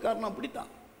மாறுறதுக்கு காரணம்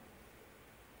அப்படித்தான்.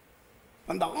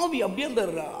 அந்த ஆவி அப்படியே அந்த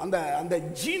அந்த அந்த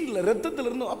ஜீன்ல ரத்தத்துல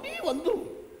இருந்து அப்படியே வந்துடும்.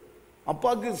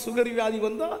 அப்பாவுக்கு சுகர் வியாதி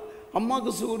வந்தா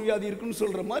அம்மாவுக்கு சுகர் வியாதி இருக்குன்னு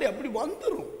சொல்ற மாதிரி அப்படி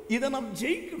வந்துடும். இதை நாம்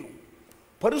ஜெயிக்கணும்.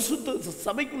 பரிசுத்த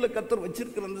சபைக்குள்ள கர்த்தர்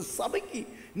வச்சிருக்கிற அந்த சபைக்கு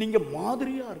நீங்க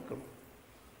மாதிரியா இருக்கணும்.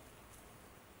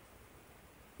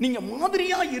 நீங்க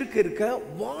மாதிரியா இருக்க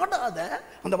வாடாத,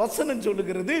 அந்த வசனம்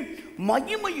சொல்லுகிறது,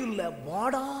 மகிமையுள்ள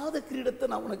வாடாத கிரீடத்தை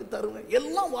நான் உனக்கு தருவேன்.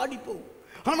 எல்லாம் வாடி போகும்.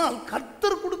 ஆனால்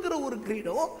கர்த்தர் கொடுக்கிற ஒரு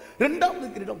கிரீடம், இரண்டாவது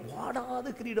கிரீடம் வாடாத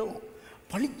கிரீடம்,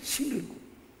 பளிச்சுன்னு இருக்கும்,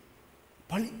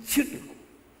 பளிச்சுன்னு இருக்கும்.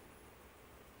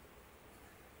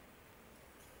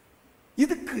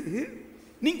 இதுக்கு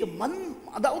நீங்க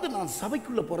அதாவது நான்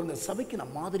சபைக்குள்ள பிறந்த சபைக்கு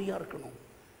நான் மாதிரியா இருக்கணும்.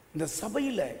 இந்த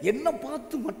சபையில என்ன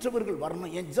பார்த்து மற்றவர்கள்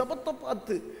வரணும். என் ஜபத்தை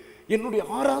பார்த்து, என்னுடைய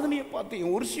ஆராதனையை பார்த்து,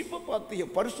 என் ஒர்ஷிப்பை பார்த்து,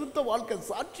 என் பரிசுத்த வாழ்க்கை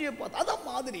சாட்சியை பார்த்து, அதான்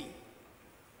மாதிரி.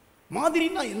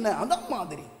 மாதிரினா என்ன? அதான்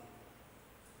மாதிரி.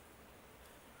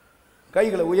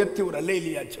 கைகளை உயர்த்தி ஒரு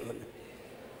அல்லேலூயா சொல்லுங்க.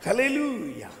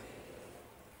 ஹல்லேலூயா.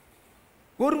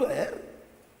 ஒருவர்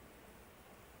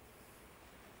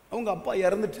அவங்க அப்பா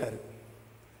இறந்துட்டாரு.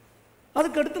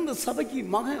 அதுக்கு அடுத்து இந்த சபைக்கு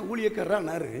மகன்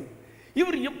ஊழியக்காரனாரு.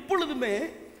 இவர் எப்பொழுதுமே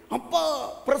அப்பா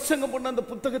பிரசங்கம் பண்ண அந்த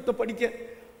புத்தகத்தை படிக்க,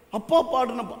 அப்பா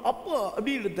பாடின அப்பா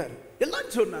அப்படி எடுத்தாரு. எல்லாம்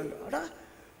சொன்னாங்க, அடா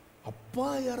அப்பா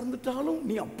இறந்துட்டாலும்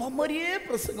நீ அப்பா மாதிரியே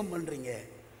பிரசங்கம் பண்றீங்க,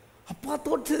 அப்பா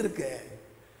தோற்று இருக்க.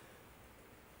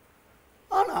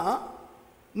 ஆனா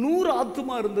 100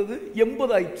 ஆத்துமா இருந்தது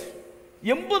 80 ஆயிடுச்சு,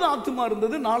 80 ஆத்துமா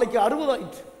இருந்தது நாளைக்கு 60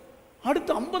 ஆயிடுச்சு,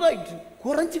 அடுத்து 50 ஆயிடுச்சு,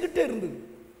 குறைஞ்சிக்கிட்டே இருந்தது.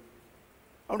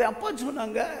 அப்படி அப்பா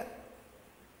சொன்னாங்க,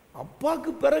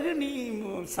 அப்பாவுக்கு பிறகு நீ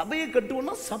சபையை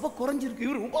கட்டுவோன்னா சபை குறைஞ்சிருக்கு.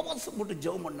 இவர் உபவாசம் போட்டு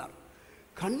ஜெபம் பண்ணார்,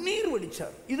 கண்ணீர்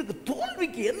வடிச்சார். இதுக்கு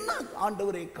தோல்விக்கு என்ன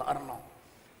ஆண்டவரே காரணம்?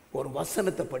 ஒரு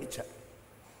வசனத்தை படிச்சார்.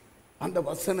 அந்த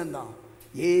வசனம் தான்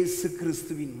இயேசு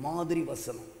கிறிஸ்துவின் மாதிரி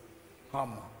வசனம்.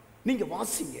 ஆமா, நீங்க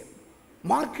வாசிங்க,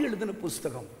 மார்க் எழுதின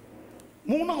புஸ்தகம்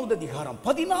 3வது அதிகாரம்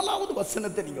 14வது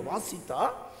வசனத்தை நீங்க வாசித்தா,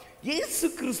 இயேசு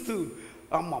கிறிஸ்து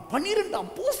 12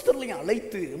 அப்போஸ்தலரையும்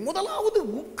அழைத்து முதலாவது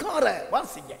உட்கார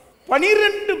வாசிங்க.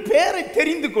 12 பேரை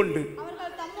தெரிந்து கொண்டு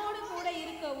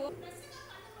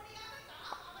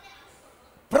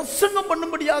பிரசங்கம்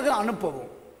பண்ணும்படியாக அனுப்பவும்,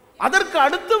 அதற்கு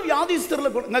அடுத்த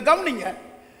வியாதிஸ்தர்களை கவனிங்க.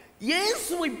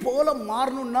 இயேசுவை போல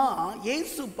மாறணும்னா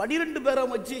இயேசு 12 பேரை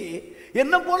வச்சு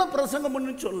என்ன போல பிரசங்கம்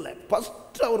பண்ணு சொல்ல,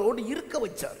 ஃபர்ஸ்ட் அவரோடு இருக்க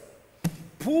வச்சார்.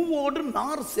 பூவோடு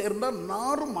நார் சேர்ந்தா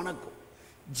நாரும் மணக்கும்,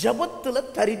 ஜபத்துல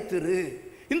தரித்திரு.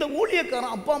 இந்த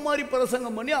ஊழியக்காரன் அப்பா மாதிரி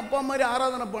பிரசங்கம் பண்ணி அப்பா மாதிரி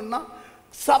ஆராதனை பண்ணா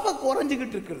சபை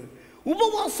குறைஞ்சிக்கிட்டு இருக்குது.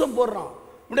 உபவாசம் போடுறான்.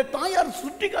 உடைய தாயார்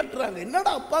சுட்டி காட்டுறாங்க,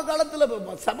 என்னடா அப்பா காலத்துல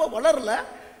சபை வளரல,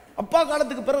 அப்பா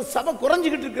காலத்துக்கு பிறகு சபை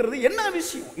குறைஞ்சிக்கிட்டு இருக்கிறது என்ன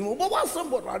விஷயம்? இவன்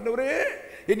உபவாசம் போடுறான். ஆண்டவரே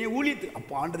என்னை ஊழியத்து.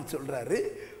 அப்பா ஆண்டவர் சொல்றாரு,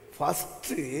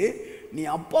 ஃபர்ஸ்ட் நீ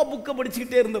அப்பா புக்கை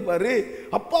படிச்சுக்கிட்டே இருந்த பாரு,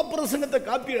 அப்பா பிரசங்கத்தை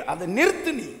காப்பி, அதை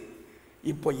நிறுத்து. நீ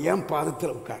இப்போ என்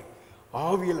பாதத்தில் உட்கார்,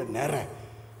 ஆவியில நேர.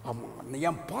 ஆமா,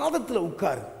 என் பாதத்தில்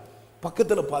உட்காரு.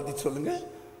 பக்கத்தில் பார்த்து சொல்லுங்க,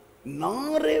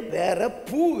 நாரே வேற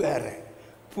பூ வேற.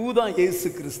 பூ தான் இயேசு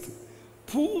கிறிஸ்து.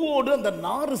 பூவோடு அந்த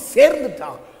நாறு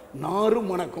சேர்ந்துட்டான், நாறு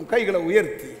மணக்கும். கைகளை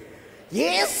உயர்த்தி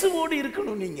இயேசுவோடு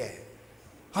இருக்கணும் நீங்க.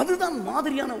 அதுதான்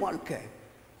மாதிரியான வாழ்க்கை.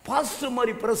 பாஸ்டர்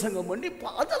மாதிரி பிரசங்கம் பண்ணி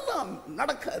அதெல்லாம்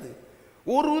நடக்காது.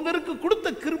 ஒருவருக்கு கொடுத்த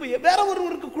கிருபையை வேற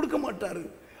ஒருவருக்கு கொடுக்க மாட்டாரு.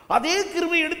 அதே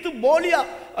கிருபையை எடுத்து போலியா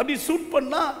அப்படி சூட்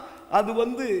பண்ணா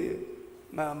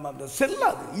அது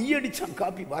செல்லாது. ஈயடிச்சான்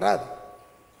காப்பி வராது,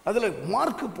 அதுல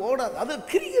மார்க் போடாது, அது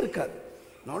கிரியை இருக்காது.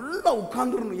 நல்லா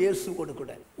உட்கார்ந்துடணும் இயேசுவோடு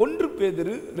கூட. 1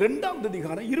 பேதுரு 2வது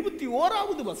அதிகாரம்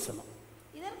 21வது வசனம்.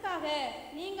 இதற்காக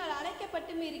நீங்கள்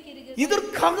அழைக்கப்பட்டும் இருக்கிறீர்கள்.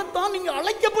 இதற்காகத்தான் நீங்க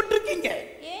அழைக்கப்பட்டிருக்கீங்க.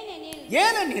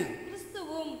 ஏனெனில்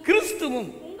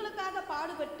கிறிஸ்துவும் உங்களுக்காக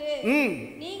பாடுபட்டு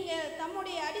நீங்கள்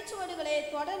தம்முடைய அடிச்சுவடுகளை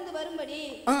தொடர்ந்து வரும்படி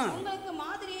உங்களுக்கு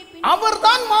மாதிரியை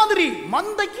அவர்தான் மாதிரி.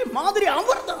 மந்தைக்கு மாதிரி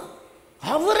அவர்தான்.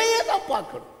 அவரே தான்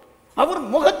பார்க்கணும், அவர்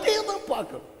முகத்தையே தான்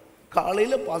பார்க்கணும்.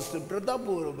 காலையில பாஸ்டர் பிரதாப்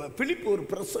பிலிப் ஒரு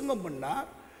பிரசங்கம் பண்ணா,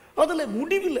 அதுல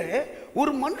முடிவில்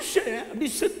ஒரு மனுஷன் அப்படி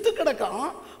செத்து கிடக்கான்.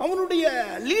 அவனுடைய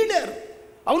லீடர்,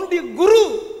 அவனுடைய குரு,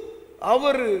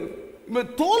 அவர்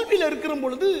தோல்வியில் இருக்கிற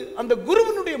பொழுது அந்த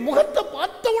குருவனுடைய முகத்தை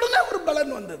பார்த்த உடனே ஒரு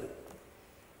பலன் வந்தது.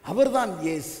 அவர்தான்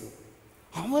இயேசு.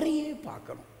 அவரையே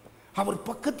பார்க்கணும், அவர்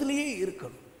பக்கத்திலேயே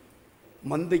இருக்கணும்.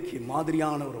 மந்தைக்கு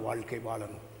மாதிரியான ஒரு வாழ்க்கை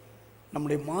வாழணும்.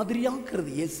 நம்முடைய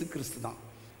மாதிரியாங்கிறது இயேசு கிறிஸ்து தான்.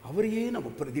 அவரையே நம்ம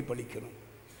பிரதிபலிக்கணும்.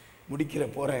 முடிக்கிற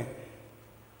போறேன்.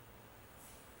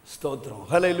 ஸ்தோத்திரம்,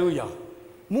 ஹல்லேலூயா.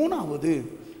 மூணாவது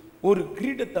ஒரு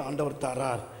கிரீடத்தை ஆண்டவர்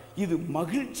தாரார். இது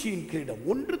மகிழ்ச்சியின் கிரீடம்.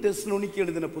 1 தெசலோனிக்கேயர்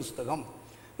எழுதின புஸ்தகம்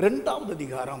 2வது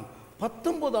அதிகாரம்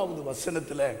 19வது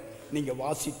வசனத்துல நீங்க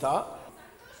வாசித்தா,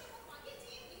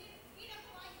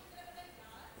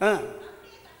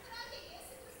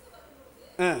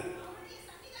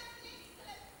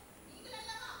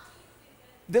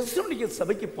 தெசலோனிக்கேயர்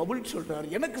சபைக்கு பவுல் சொல்றார்,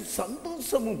 எனக்கு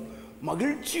சந்தோஷமும்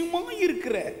மகிழ்ச்சியுமாய்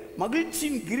இருக்கிற,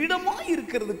 மகிழ்ச்சியின் கிரீடமாய்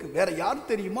இருக்கிறதுக்கு வேற யார்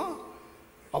தெரியுமா?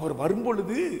 அவர்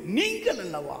வரும்பொழுது நீங்கள்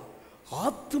அல்லவா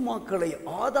ஆத்துமாக்களை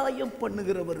ஆதாயம்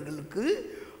பண்ணுகிறவர்களுக்கு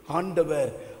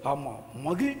ஆண்டவர் ஆமா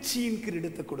மகிழ்ச்சியின்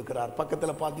கிரீடத்தை கொடுக்கிறார்.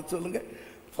 பக்கத்துல பார்த்து சொல்லுங்க.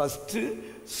 ஃபர்ஸ்ட்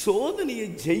சோதனையை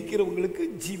ஜெயிக்கிறவங்களுக்கு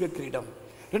ஜீவ கிரீடம்.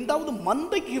 2வது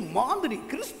மந்தைக்கு மாதிரி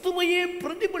கிறிஸ்துவையே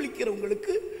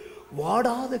பிரதிபலிக்கிறவங்களுக்கு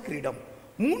வாடாத கிரீடம்.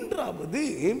 3வது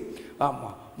ஆமா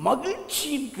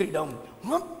மகிழ்ச்சியின் கிரீடம்.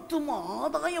 ஆத்துமா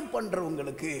ஆதாயம்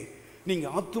பண்றவங்களுக்கு. நீங்க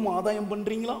ஆத்துமா ஆதாயம்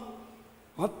பண்றீங்களா?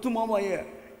 ஆத்துமாவாய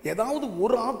ஏதாவது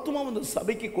ஒரு ஆத்துமா இந்த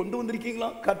சபைக்கு கொண்டு வந்திருக்கீங்களா?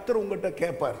 கர்த்தர் உங்கள்கிட்ட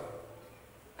கேட்பார்.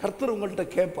 கர்த்தர் உங்கள்கிட்ட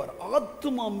கேட்பார்.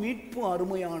 ஆத்துமா மீட்பு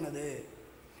அருமையானது.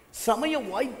 சமயம்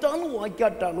வாய்த்தாலும்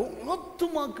வாய்க்காட்டாலும்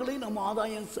ஆத்துமாக்களை நம்ம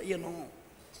ஆதாயம் செய்யணும்.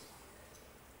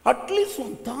 அட்லீஸ்ட்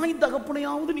உன் தாய்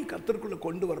தகப்பனையாவது நீ கர்த்தருக்குள்ள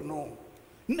கொண்டு வரணும்.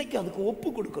 இன்னைக்கு அதுக்கு ஒப்பு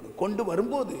கொடுக்கணும். கொண்டு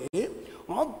வரும்போது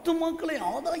ஆத்துமாக்களை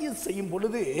ஆதாயம் செய்யும்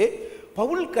பொழுது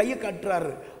பவுல் கையை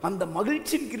காட்டுறாரு. அந்த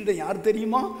மகிழ்ச்சியின் கிரீடம் யார்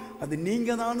தெரியுமா? அது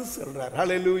நீங்க தான் சொல்றார்.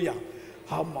 ஹல்லேலூயா.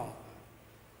 ஆமா,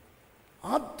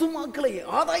 ஆத்துமாக்களை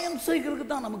ஆதாயம் செய்கிறதுக்கு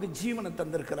தான் நமக்கு ஜீவனை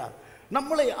தந்திருக்கிறார்.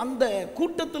 நம்மளை அந்த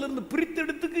கூட்டத்திலிருந்து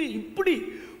பிரித்தெடுத்துக்கு இப்படி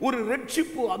ஒரு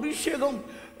ரட்சிப்பு, அபிஷேகம்,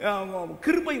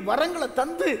 கிருபை வரங்களை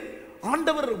தந்து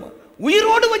ஆண்டவர்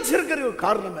உயிரோடு வச்சிருக்கிற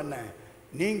காரணம் என்ன?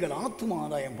 நீங்கள் ஆத்தும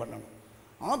ஆதாயம் பண்ணணும்.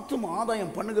 ஆத்தும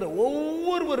ஆதாயம் பண்ணுகிற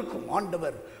ஒவ்வொருவருக்கும்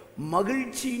ஆண்டவர்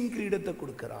மகிழ்ச்சியின் கிரீடத்தை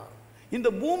கொடுக்கிறார். இந்த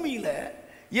பூமியில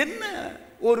என்ன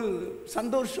ஒரு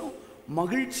சந்தோஷம்?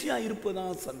 மகிழ்ச்சியா இருப்பதா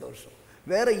சந்தோஷம்.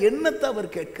 வேற என்னத்தை அவர்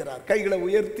கேட்கிறார்? கைகளை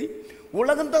உயர்த்தி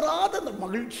உலகம் தராத அந்த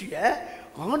மகிழ்ச்சியை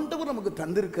ஆண்டவர் நமக்கு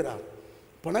தந்திருக்கிறார்.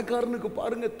 பணக்காரனுக்கு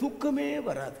பாருங்க தூக்கமே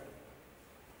வராது.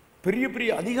 பெரிய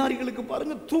பெரிய அதிகாரிகளுக்கு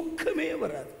பாருங்க தூக்கமே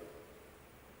வராது.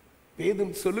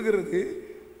 வேதம் சொல்லுகிறது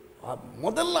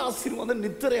முதல்ல ஆசீர்வாதம்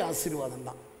நித்திரை ஆசீர்வாதம்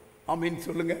தான். ஆமீன்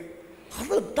சொல்லுங்க.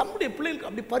 அவர் தம்முடைய பிள்ளைகளுக்கு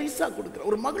அப்படி பரிசா கொடுக்கிறார்,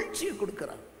 ஒரு மகிழ்ச்சியை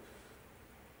கொடுக்கிறார்.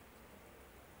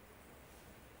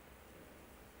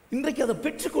 இன்றைக்கு அதை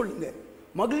பெற்றுக்கொள்ளுங்க.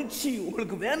 மகிழ்ச்சி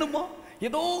உங்களுக்கு வேணுமா?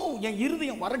 ஏதோ என்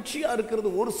இருதயம் வறட்சியா இருக்கிறது,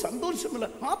 ஒரு சந்தோஷம் இல்லை,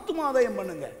 ஆத்தும ஆதாயம்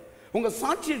பண்ணுங்க. உங்க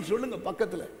சாட்சியை சொல்லுங்க.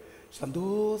 பக்கத்துல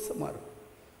சந்தோஷமா இருக்கும்.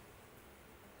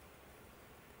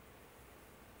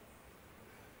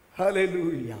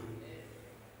 ஹல்லேலூயா.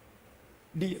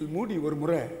 டிஎல் மூடி ஒரு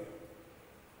முறை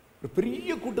ஒரு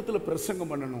பெரிய கூட்டத்தில்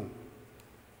பிரசங்கம் பண்ணணும்.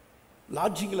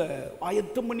 லாட்ஜிங்கில்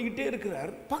ஆயத்தம் பண்ணிக்கிட்டே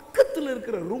இருக்கிறார். பக்கத்தில்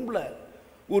இருக்கிற ரூம்ல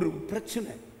ஒரு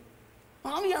பிரச்சனை.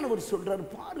 ஆவியானவர் சொல்றாரு,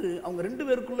 பாரு அவங்க 2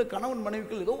 பேருக்குள்ள கணவன்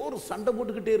மனைவிக்குள்ள ஏதோ ஒரு சண்டை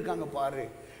போட்டுக்கிட்டே இருக்காங்க, பாரு,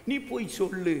 நீ போய்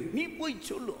சொல்லு, நீ போய்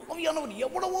சொல்லு. ஆவியானவர்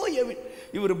எவ்வளவோ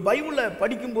இவர் பைபிளை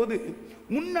படிக்கும்போது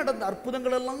முன்னடந்த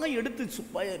அற்புதங்கள் எல்லாம் எடுத்து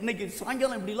இன்னைக்கு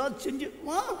சாயங்காலம் இப்படிலாம் செஞ்சு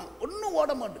ஒன்றும்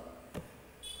ஓட மாட்டேன்.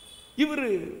 இவர்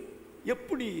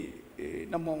எப்படி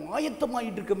நம்ம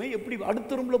ஆயத்தமாயிட்டு இருக்கமே, எப்படி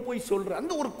அடுத்த ரூம்ல போய் சொல்ற,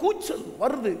 அங்க ஒரு கூச்சல்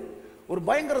வருது, ஒரு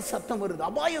பயங்கர சத்தம் வருது,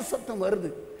 அபாய சத்தம் வருது.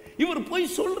 இவர் போய்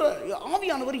சொல்ற,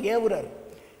 ஆவியானவர் ஏவுறார்.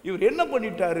 இவர் என்ன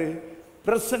பண்ணிட்டாரு?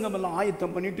 பிரசங்கம் எல்லாம்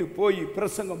ஆயத்தம் பண்ணிட்டு போய்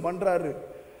பிரசங்கம் பண்றாரு.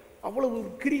 அவ்வளவு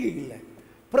கிரியை இல்லை.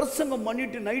 பிரசங்கம்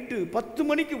பண்ணிட்டு நைட்டு 10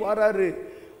 மணிக்கு வராரு.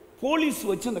 போலீஸ்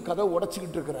வச்சு அந்த கதை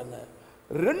உடைச்சிக்கிட்டு இருக்கிறாங்க.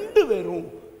 2 பேரும்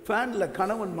ஃபேன்ல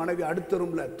கணவன் மனைவி அடுத்த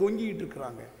ரூம்ல தொங்கிட்டு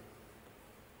இருக்கிறாங்க.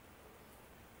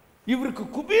 இவருக்கு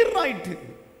குபீர் ஆயிட்டு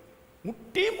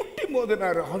முட்டி முட்டி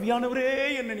மோதினாரு. ஆவியானவரே,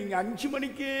 என்ன நீங்க 5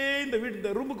 மணிக்கே இந்த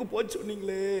ரூமுக்கு போச்சு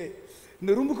சொன்னீங்களே,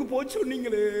 இந்த ரூமுக்கு போச்சு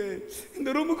சொன்னீங்களே, இந்த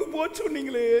ரூமுக்கு போச்சு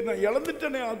சொன்னீங்களே, நான்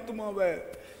இழந்துட்டேனே ஆத்துமாவை.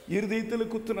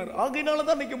 இருதயத்தில் குத்துனார்.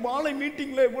 ஆகையினாலதான் இன்னைக்கு மாலை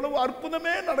மீட்டிங்ல இவ்வளவு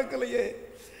அற்புதமே நடக்கலையே,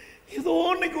 ஏதோ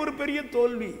இன்னைக்கு ஒரு பெரிய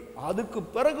தோல்வி. அதுக்கு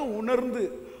பிறகு உணர்ந்து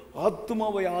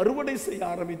ஆத்துமாவை அறுவடை செய்ய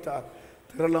ஆரம்பித்தார்.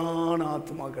 திரளான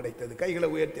ஆத்துமா கிடைத்தது. கைகளை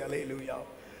உயர்த்தி அல்லேலூயா.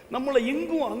 நம்மளை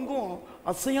இங்கும் அங்கும்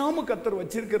அசையாம கர்த்தர்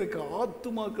வச்சிருக்கிறதுக்கு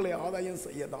ஆத்துமாக்களை ஆதாயம்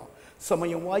செய்யதான்.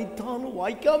 சமயம் வாய்த்தாலும்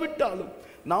வாய்க்காவிட்டாலும்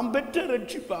நாம் பெற்ற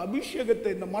ரட்சிப்பு அபிஷேகத்தை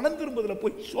இந்த மனம் திரும்புதல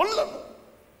போய் சொல்லணும்.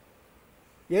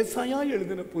 ஏசாயா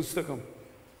எழுதின புஸ்தகம்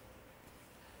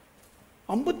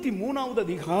 53வது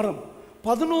அதிகாரம்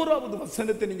 11வது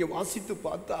வசனத்தை நீங்க வாசித்து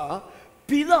பார்த்தா,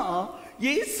 பிதா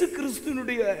இயேசு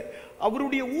கிறிஸ்துனுடைய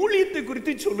அவருடைய ஊழியத்தை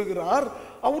குறித்து சொல்லுகிறார்.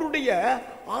 அவருடைய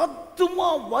ஆத்துமா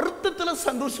வருத்தத்தில்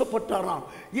சந்தோஷப்பட்டாராம்.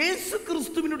 இயேசு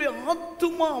கிறிஸ்துவினுடைய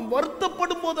ஆத்துமா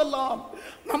வருத்தப்படும் போதெல்லாம்,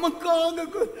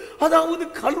 நமக்காக அதாவது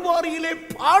கல்வாரியிலே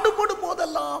பாடுபடும்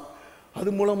போதெல்லாம் அது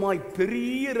மூலமாய்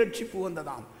பெரிய ரட்சிப்பு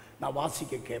வந்ததாம். நான்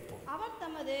வாசிக்க கேட்போம். அவர்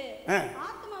தமது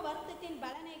ஆத்தும வருத்தத்தின்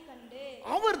பலனை கண்டு,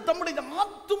 அவர் தம்முடைய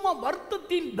ஆத்தும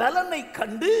வருத்தத்தின் பலனை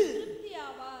கண்டு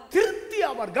திருப்தி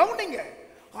ஆவார். கவனிங்க,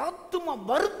 ஆத்துமா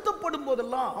வருத்தப்படும்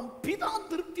போதெல்லாம் பிதா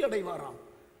திருப்தி அடைவாராம்.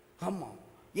 ஆமா,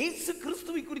 இயேசு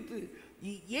கிறிஸ்துவை குறித்து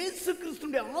இயேசு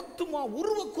கிறிஸ்துடைய ஆத்துமா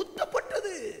உருவ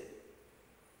குத்தப்பட்டது,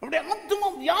 நம்முடைய ஆத்துமா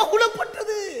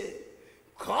வியாகுலப்பட்டது.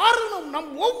 காரணம்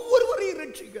நம் ஒவ்வொருவரையும்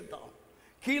ரட்சிக்கத்தான்.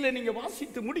 கீழே நீங்க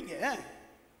வாசித்து முடிங்க.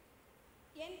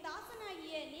 என்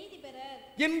தாசனாகிய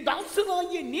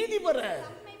நீதிபரர்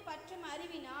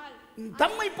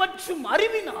தம்மை பற்றும்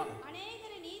அறிவினால்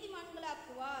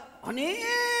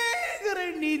அநேகரை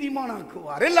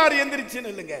நீதிமானாக்குவார். எல்லாரும் எந்திரிச்சு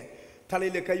நில்லுங்க,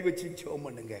 தலையில கை வச்சு ஜெபம்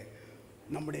பண்ணுங்க.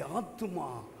 நம்முடைய ஆத்துமா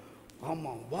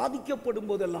ஆமா பாதிக்கப்படும்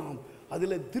போதெல்லாம்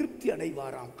அதுல திருப்தி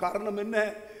அடைவாராம். காரணம் என்ன?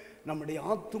 நம்முடைய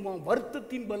ஆத்துமா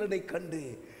வருத்தத்தின் பலனை கண்டு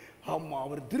ஆமா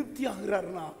அவர் திருப்தி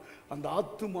ஆகிறார்னா, அந்த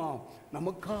ஆத்துமா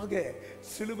நமக்காக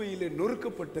சிலுவையிலே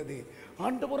நொறுக்கப்பட்டது.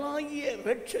 ஆண்டவராகிய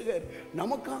இரட்சகர்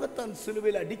நமக்காகத்தான்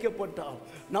சிலுவையில் அடிக்கப்பட்டார்,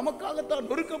 நமக்காகத்தான்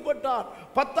நொறுக்கப்பட்டார்.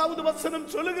 10வது வசனம்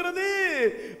சொல்லுகிறது,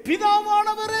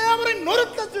 பிதாவானவரே அவரை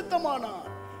நொறுக்க சித்தமானார்.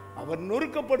 அவர்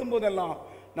நொறுக்கப்படும் போதெல்லாம்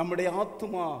நம்முடைய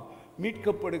ஆத்துமா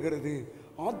மீட்கப்படுகிறது.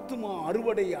 ஆத்துமா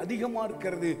அறுவடை அதிகமா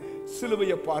இருக்கிறது.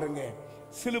 சிலுவையை பாருங்க,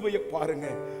 சிலுவையை பாருங்க.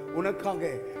 உனக்காக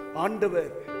ஆண்டவர்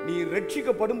நீ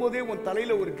ரட்சிக்கப்படும் போதே உன்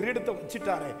தலையில ஒரு கிரீடத்தை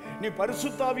வச்சிட்டாரே, நீ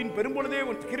பரிசுத்தாவின் பெரும்பொழுதே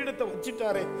உன் கிரீடத்தை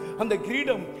வச்சிட்டாரே. அந்த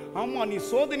கிரீடம் ஆமா நீ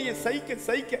சோதனையை சகிக்க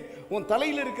சகிக்க உன்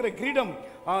தலையில இருக்கிற கிரீடம்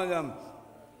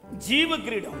ஜீவ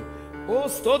கிரீடம். ஓ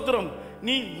ஸ்தோத்திரம்.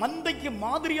 நீ மந்தைக்கு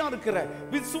மாதிரியா இருக்கிற,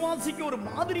 விசுவாசிக்கு ஒரு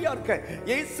மாதிரியா இருக்க.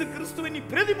 இயேசு கிறிஸ்துவை நீ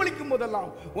பிரதிபலிக்கும்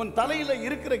போதெல்லாம் உன் தலையில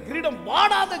இருக்கிற கிரீடம்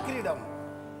வாடாத கிரீடம்.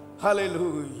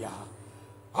 ஹல்லேலூயா.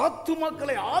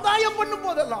 ஆத்துமாக்களை ஆதாயம் பண்ணும்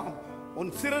போதெல்லாம் உன்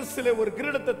சிரசிலே ஒரு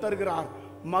கிரீடத்தை தருகிறார்,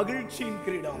 மகிழ்ச்சியின்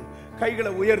கிரீடம்.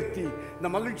 கைகளை உயர்த்தி இந்த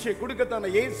மகிழ்ச்சியை கொடுக்கத்தான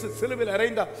இயேசு சிலுவையில்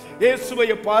அறைந்தார். இயேசுவை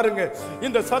பாருங்க.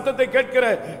 இந்த சத்தத்தை கேட்கிற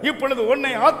இப்பொழுது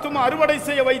உன்னை ஆத்துமா அறுவடை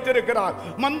செய்ய வைத்திருக்கிறார்,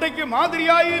 மந்தைக்கு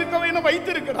மாதிரியாய் இருக்க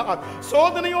வைத்திருக்கிறார்.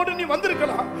 சோதனையோடு நீ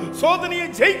வந்திருக்கலாம், சோதனையை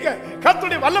ஜெயிக்க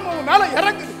கர்த்தருடைய வல்லமை உன் மேல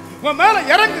இறங்குது, உன் மேல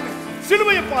இறங்குது.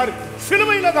 சிலுவையை பாரு,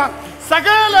 சிலுவையில தான்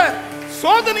சகல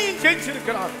சோதனையும்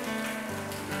ஜெயிச்சிருக்கிறார்.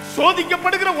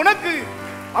 சோதிக்கப்படுகிற உனக்கு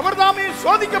அவர் தாமே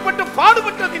சோதிக்கப்பட்டு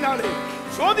பாடுபட்டதினாலே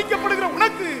சோதிக்கப்படுகிற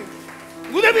உனக்கு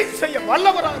உதவி செய்ய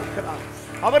வல்லவராக இருக்கிறார்.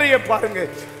 அவரையே பாருங்க.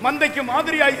 மந்தைக்கு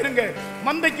மாதிரியா இருங்க.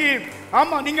 மந்தைக்கு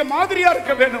ஆமா நீங்க மாதிரியா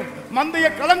இருக்க வேணும். மந்தையை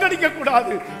கலங்கடிக்க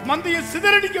கூடாது, மந்தையை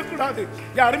சிதறடிக்க கூடாது.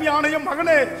 அருமையான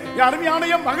மகனே,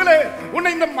 அருமையான மகளே,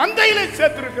 உன்னை இந்த மந்தையிலே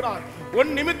சேர்த்திருக்கிறார்.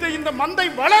 உன் நிமித்தம் இந்த மந்தை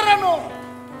வளரணும்.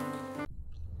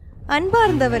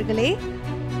 அன்பார்ந்தவர்களே,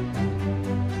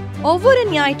 ஒவ்வொரு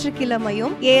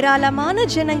ஞாயிற்றுக்கிழமையும் ஏராளமான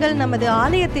ஜனங்கள் நமது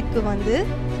ஆலயத்திற்கு வந்து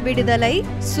விடுதலை,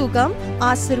 சுகம்,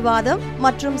 ஆசிர்வாதம்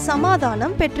மற்றும்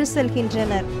சமாதானம் பெற்று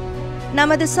செல்கின்றனர்.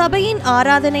 நமது சபையின்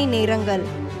ஆராதனை நேரங்கள்: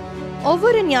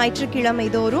 ஒவ்வொரு ஞாயிற்றுக்கிழமை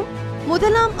தோறும்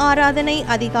முதலாம் ஆராதனை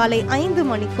அதிகாலை 5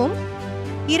 மணிக்கும்,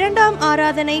 2ஆம்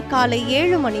ஆராதனை காலை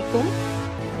 7 மணிக்கும்,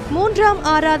 3ஆம்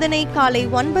ஆராதனை காலை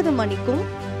 9 மணிக்கும்,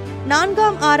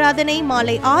 4ஆம் ஆராதனை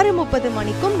மாலை 6:30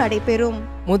 மணிக்கும் நடைபெறும்.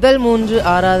 முதல் 3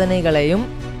 ஆராதனைகளையும்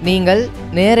நீங்கள்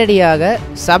நேரடியாக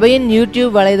சபையின்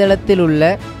யூடியூப் வலைதளத்தில் உள்ள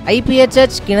IPA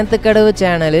சர்ச் கிணத்துக்கடவு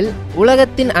சேனலில்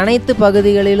உலகத்தின் அனைத்து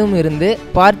பகுதிகளிலும் இருந்து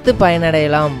பார்த்து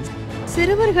பயனடையலாம்.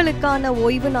 சிறுவர்களுக்கான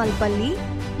ஓய்வு நாள் பள்ளி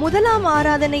முதலாம்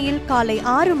ஆராதனையில் காலை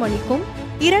 6 மணிக்கும்,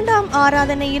 2ஆம்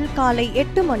ஆராதனையில் காலை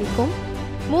 8 மணிக்கும்,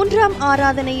 3ஆம்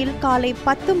ஆராதனையில் காலை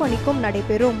 10 மணிக்கும்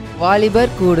நடைபெறும்.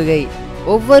 வாலிபர் கூடுகை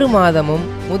ஒவ்வொரு மாதமும்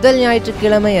முதல்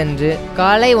ஞாயிற்றுக்கிழமை அன்று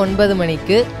காலை 9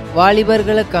 மணிக்கு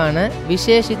வாலிபர்களுக்கான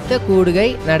விசேஷித்த கூடுகை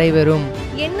நடைபெறும்.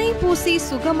 எண்ணெய் பூசி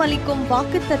சுகமளிக்கும்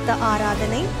வாக்குத்தத்த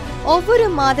ஆராதனை ஒவ்வொரு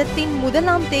மாதத்தின்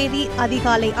 1ஆம் தேதி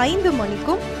அதிகாலை 5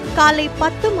 மணிக்கும் காலை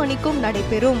 10 மணிக்கும்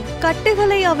நடைபெறும்.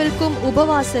 கட்டுகளை அவிழ்க்கும்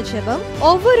உபவாச ஜெபம்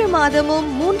ஒவ்வொரு மாதமும்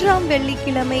 3ஆம்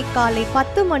வெள்ளிக்கிழமை காலை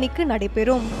 10 மணிக்கு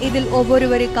நடைபெறும். இதில்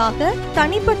ஒவ்வொருவருக்காக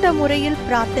தனிப்பட்ட முறையில்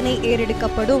பிரார்த்தனை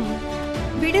ஏறெடுக்கப்படும்.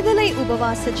 விடுதலை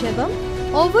உபவாச ஜெபம்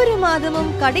ஒவ்வொரு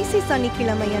மாதமும் கடைசி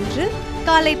சனிக்கிழமை அன்று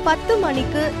காலை 10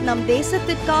 மணிக்கு நம்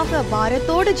தேசத்திற்காக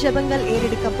பாரத்தோடு ஜெபங்கள்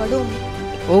ஏறெடுக்கப்படும்.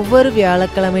 ஒவ்வொரு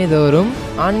வியாழக்கிழமை தோறும்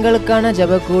ஆண்களுக்கான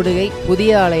ஜெப கூடுகை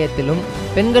புதிய ஆலயத்திலும்,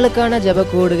 பெண்களுக்கான ஜெப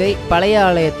கூடுகை பழைய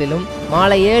ஆலயத்திலும்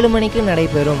மாலை 7 மணிக்கு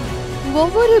நடைபெறும்.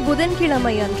 ஒவ்வொரு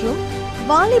புதன்கிழமை அன்றும்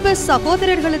வாலிப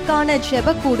சகோதரர்களுக்கான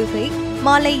ஜெப கூடுகை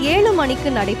மாலை 7 மணிக்கு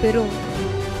நடைபெறும்.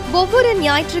 ஒவ்வொரு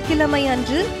ஞாயிற்றுக்கிழமை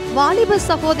அன்று வாலிப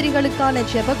சகோதரிகளுக்கான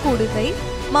ஜெப கூடுகை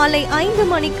மாலை 5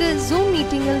 மணிக்கு ஜூம்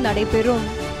மீட்டிங்கில் நடைபெறும்.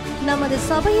 நமது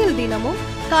சபையில் தினமும்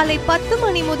காலை 10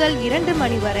 மணி முதல் 2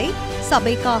 மணி வரை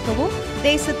சபைக்காகவும்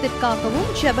தேசத்திற்காகவும்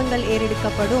ஜெபங்கள்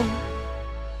ஏறெடுக்கப்படும்.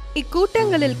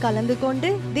 இக்கூட்டங்களில் கலந்து கொண்டு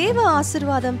தேவ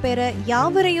ஆசீர்வாதம் பெற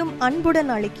யாவரையும்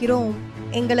அன்புடன் அழைக்கிறோம்.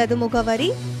 எங்களது முகவரி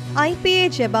IPA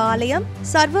ஜெப ஆலயம்,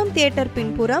 சர்வம் தியேட்டர்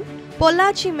பின்புறம்,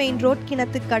 பொள்ளாச்சி மெயின் ரோட்,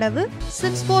 கிணத்துக்கடவு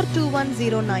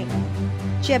 642109.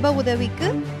 ஜெப உதவிக்கு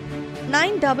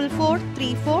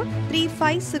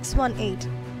 9443435618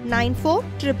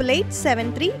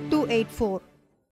 9488873284.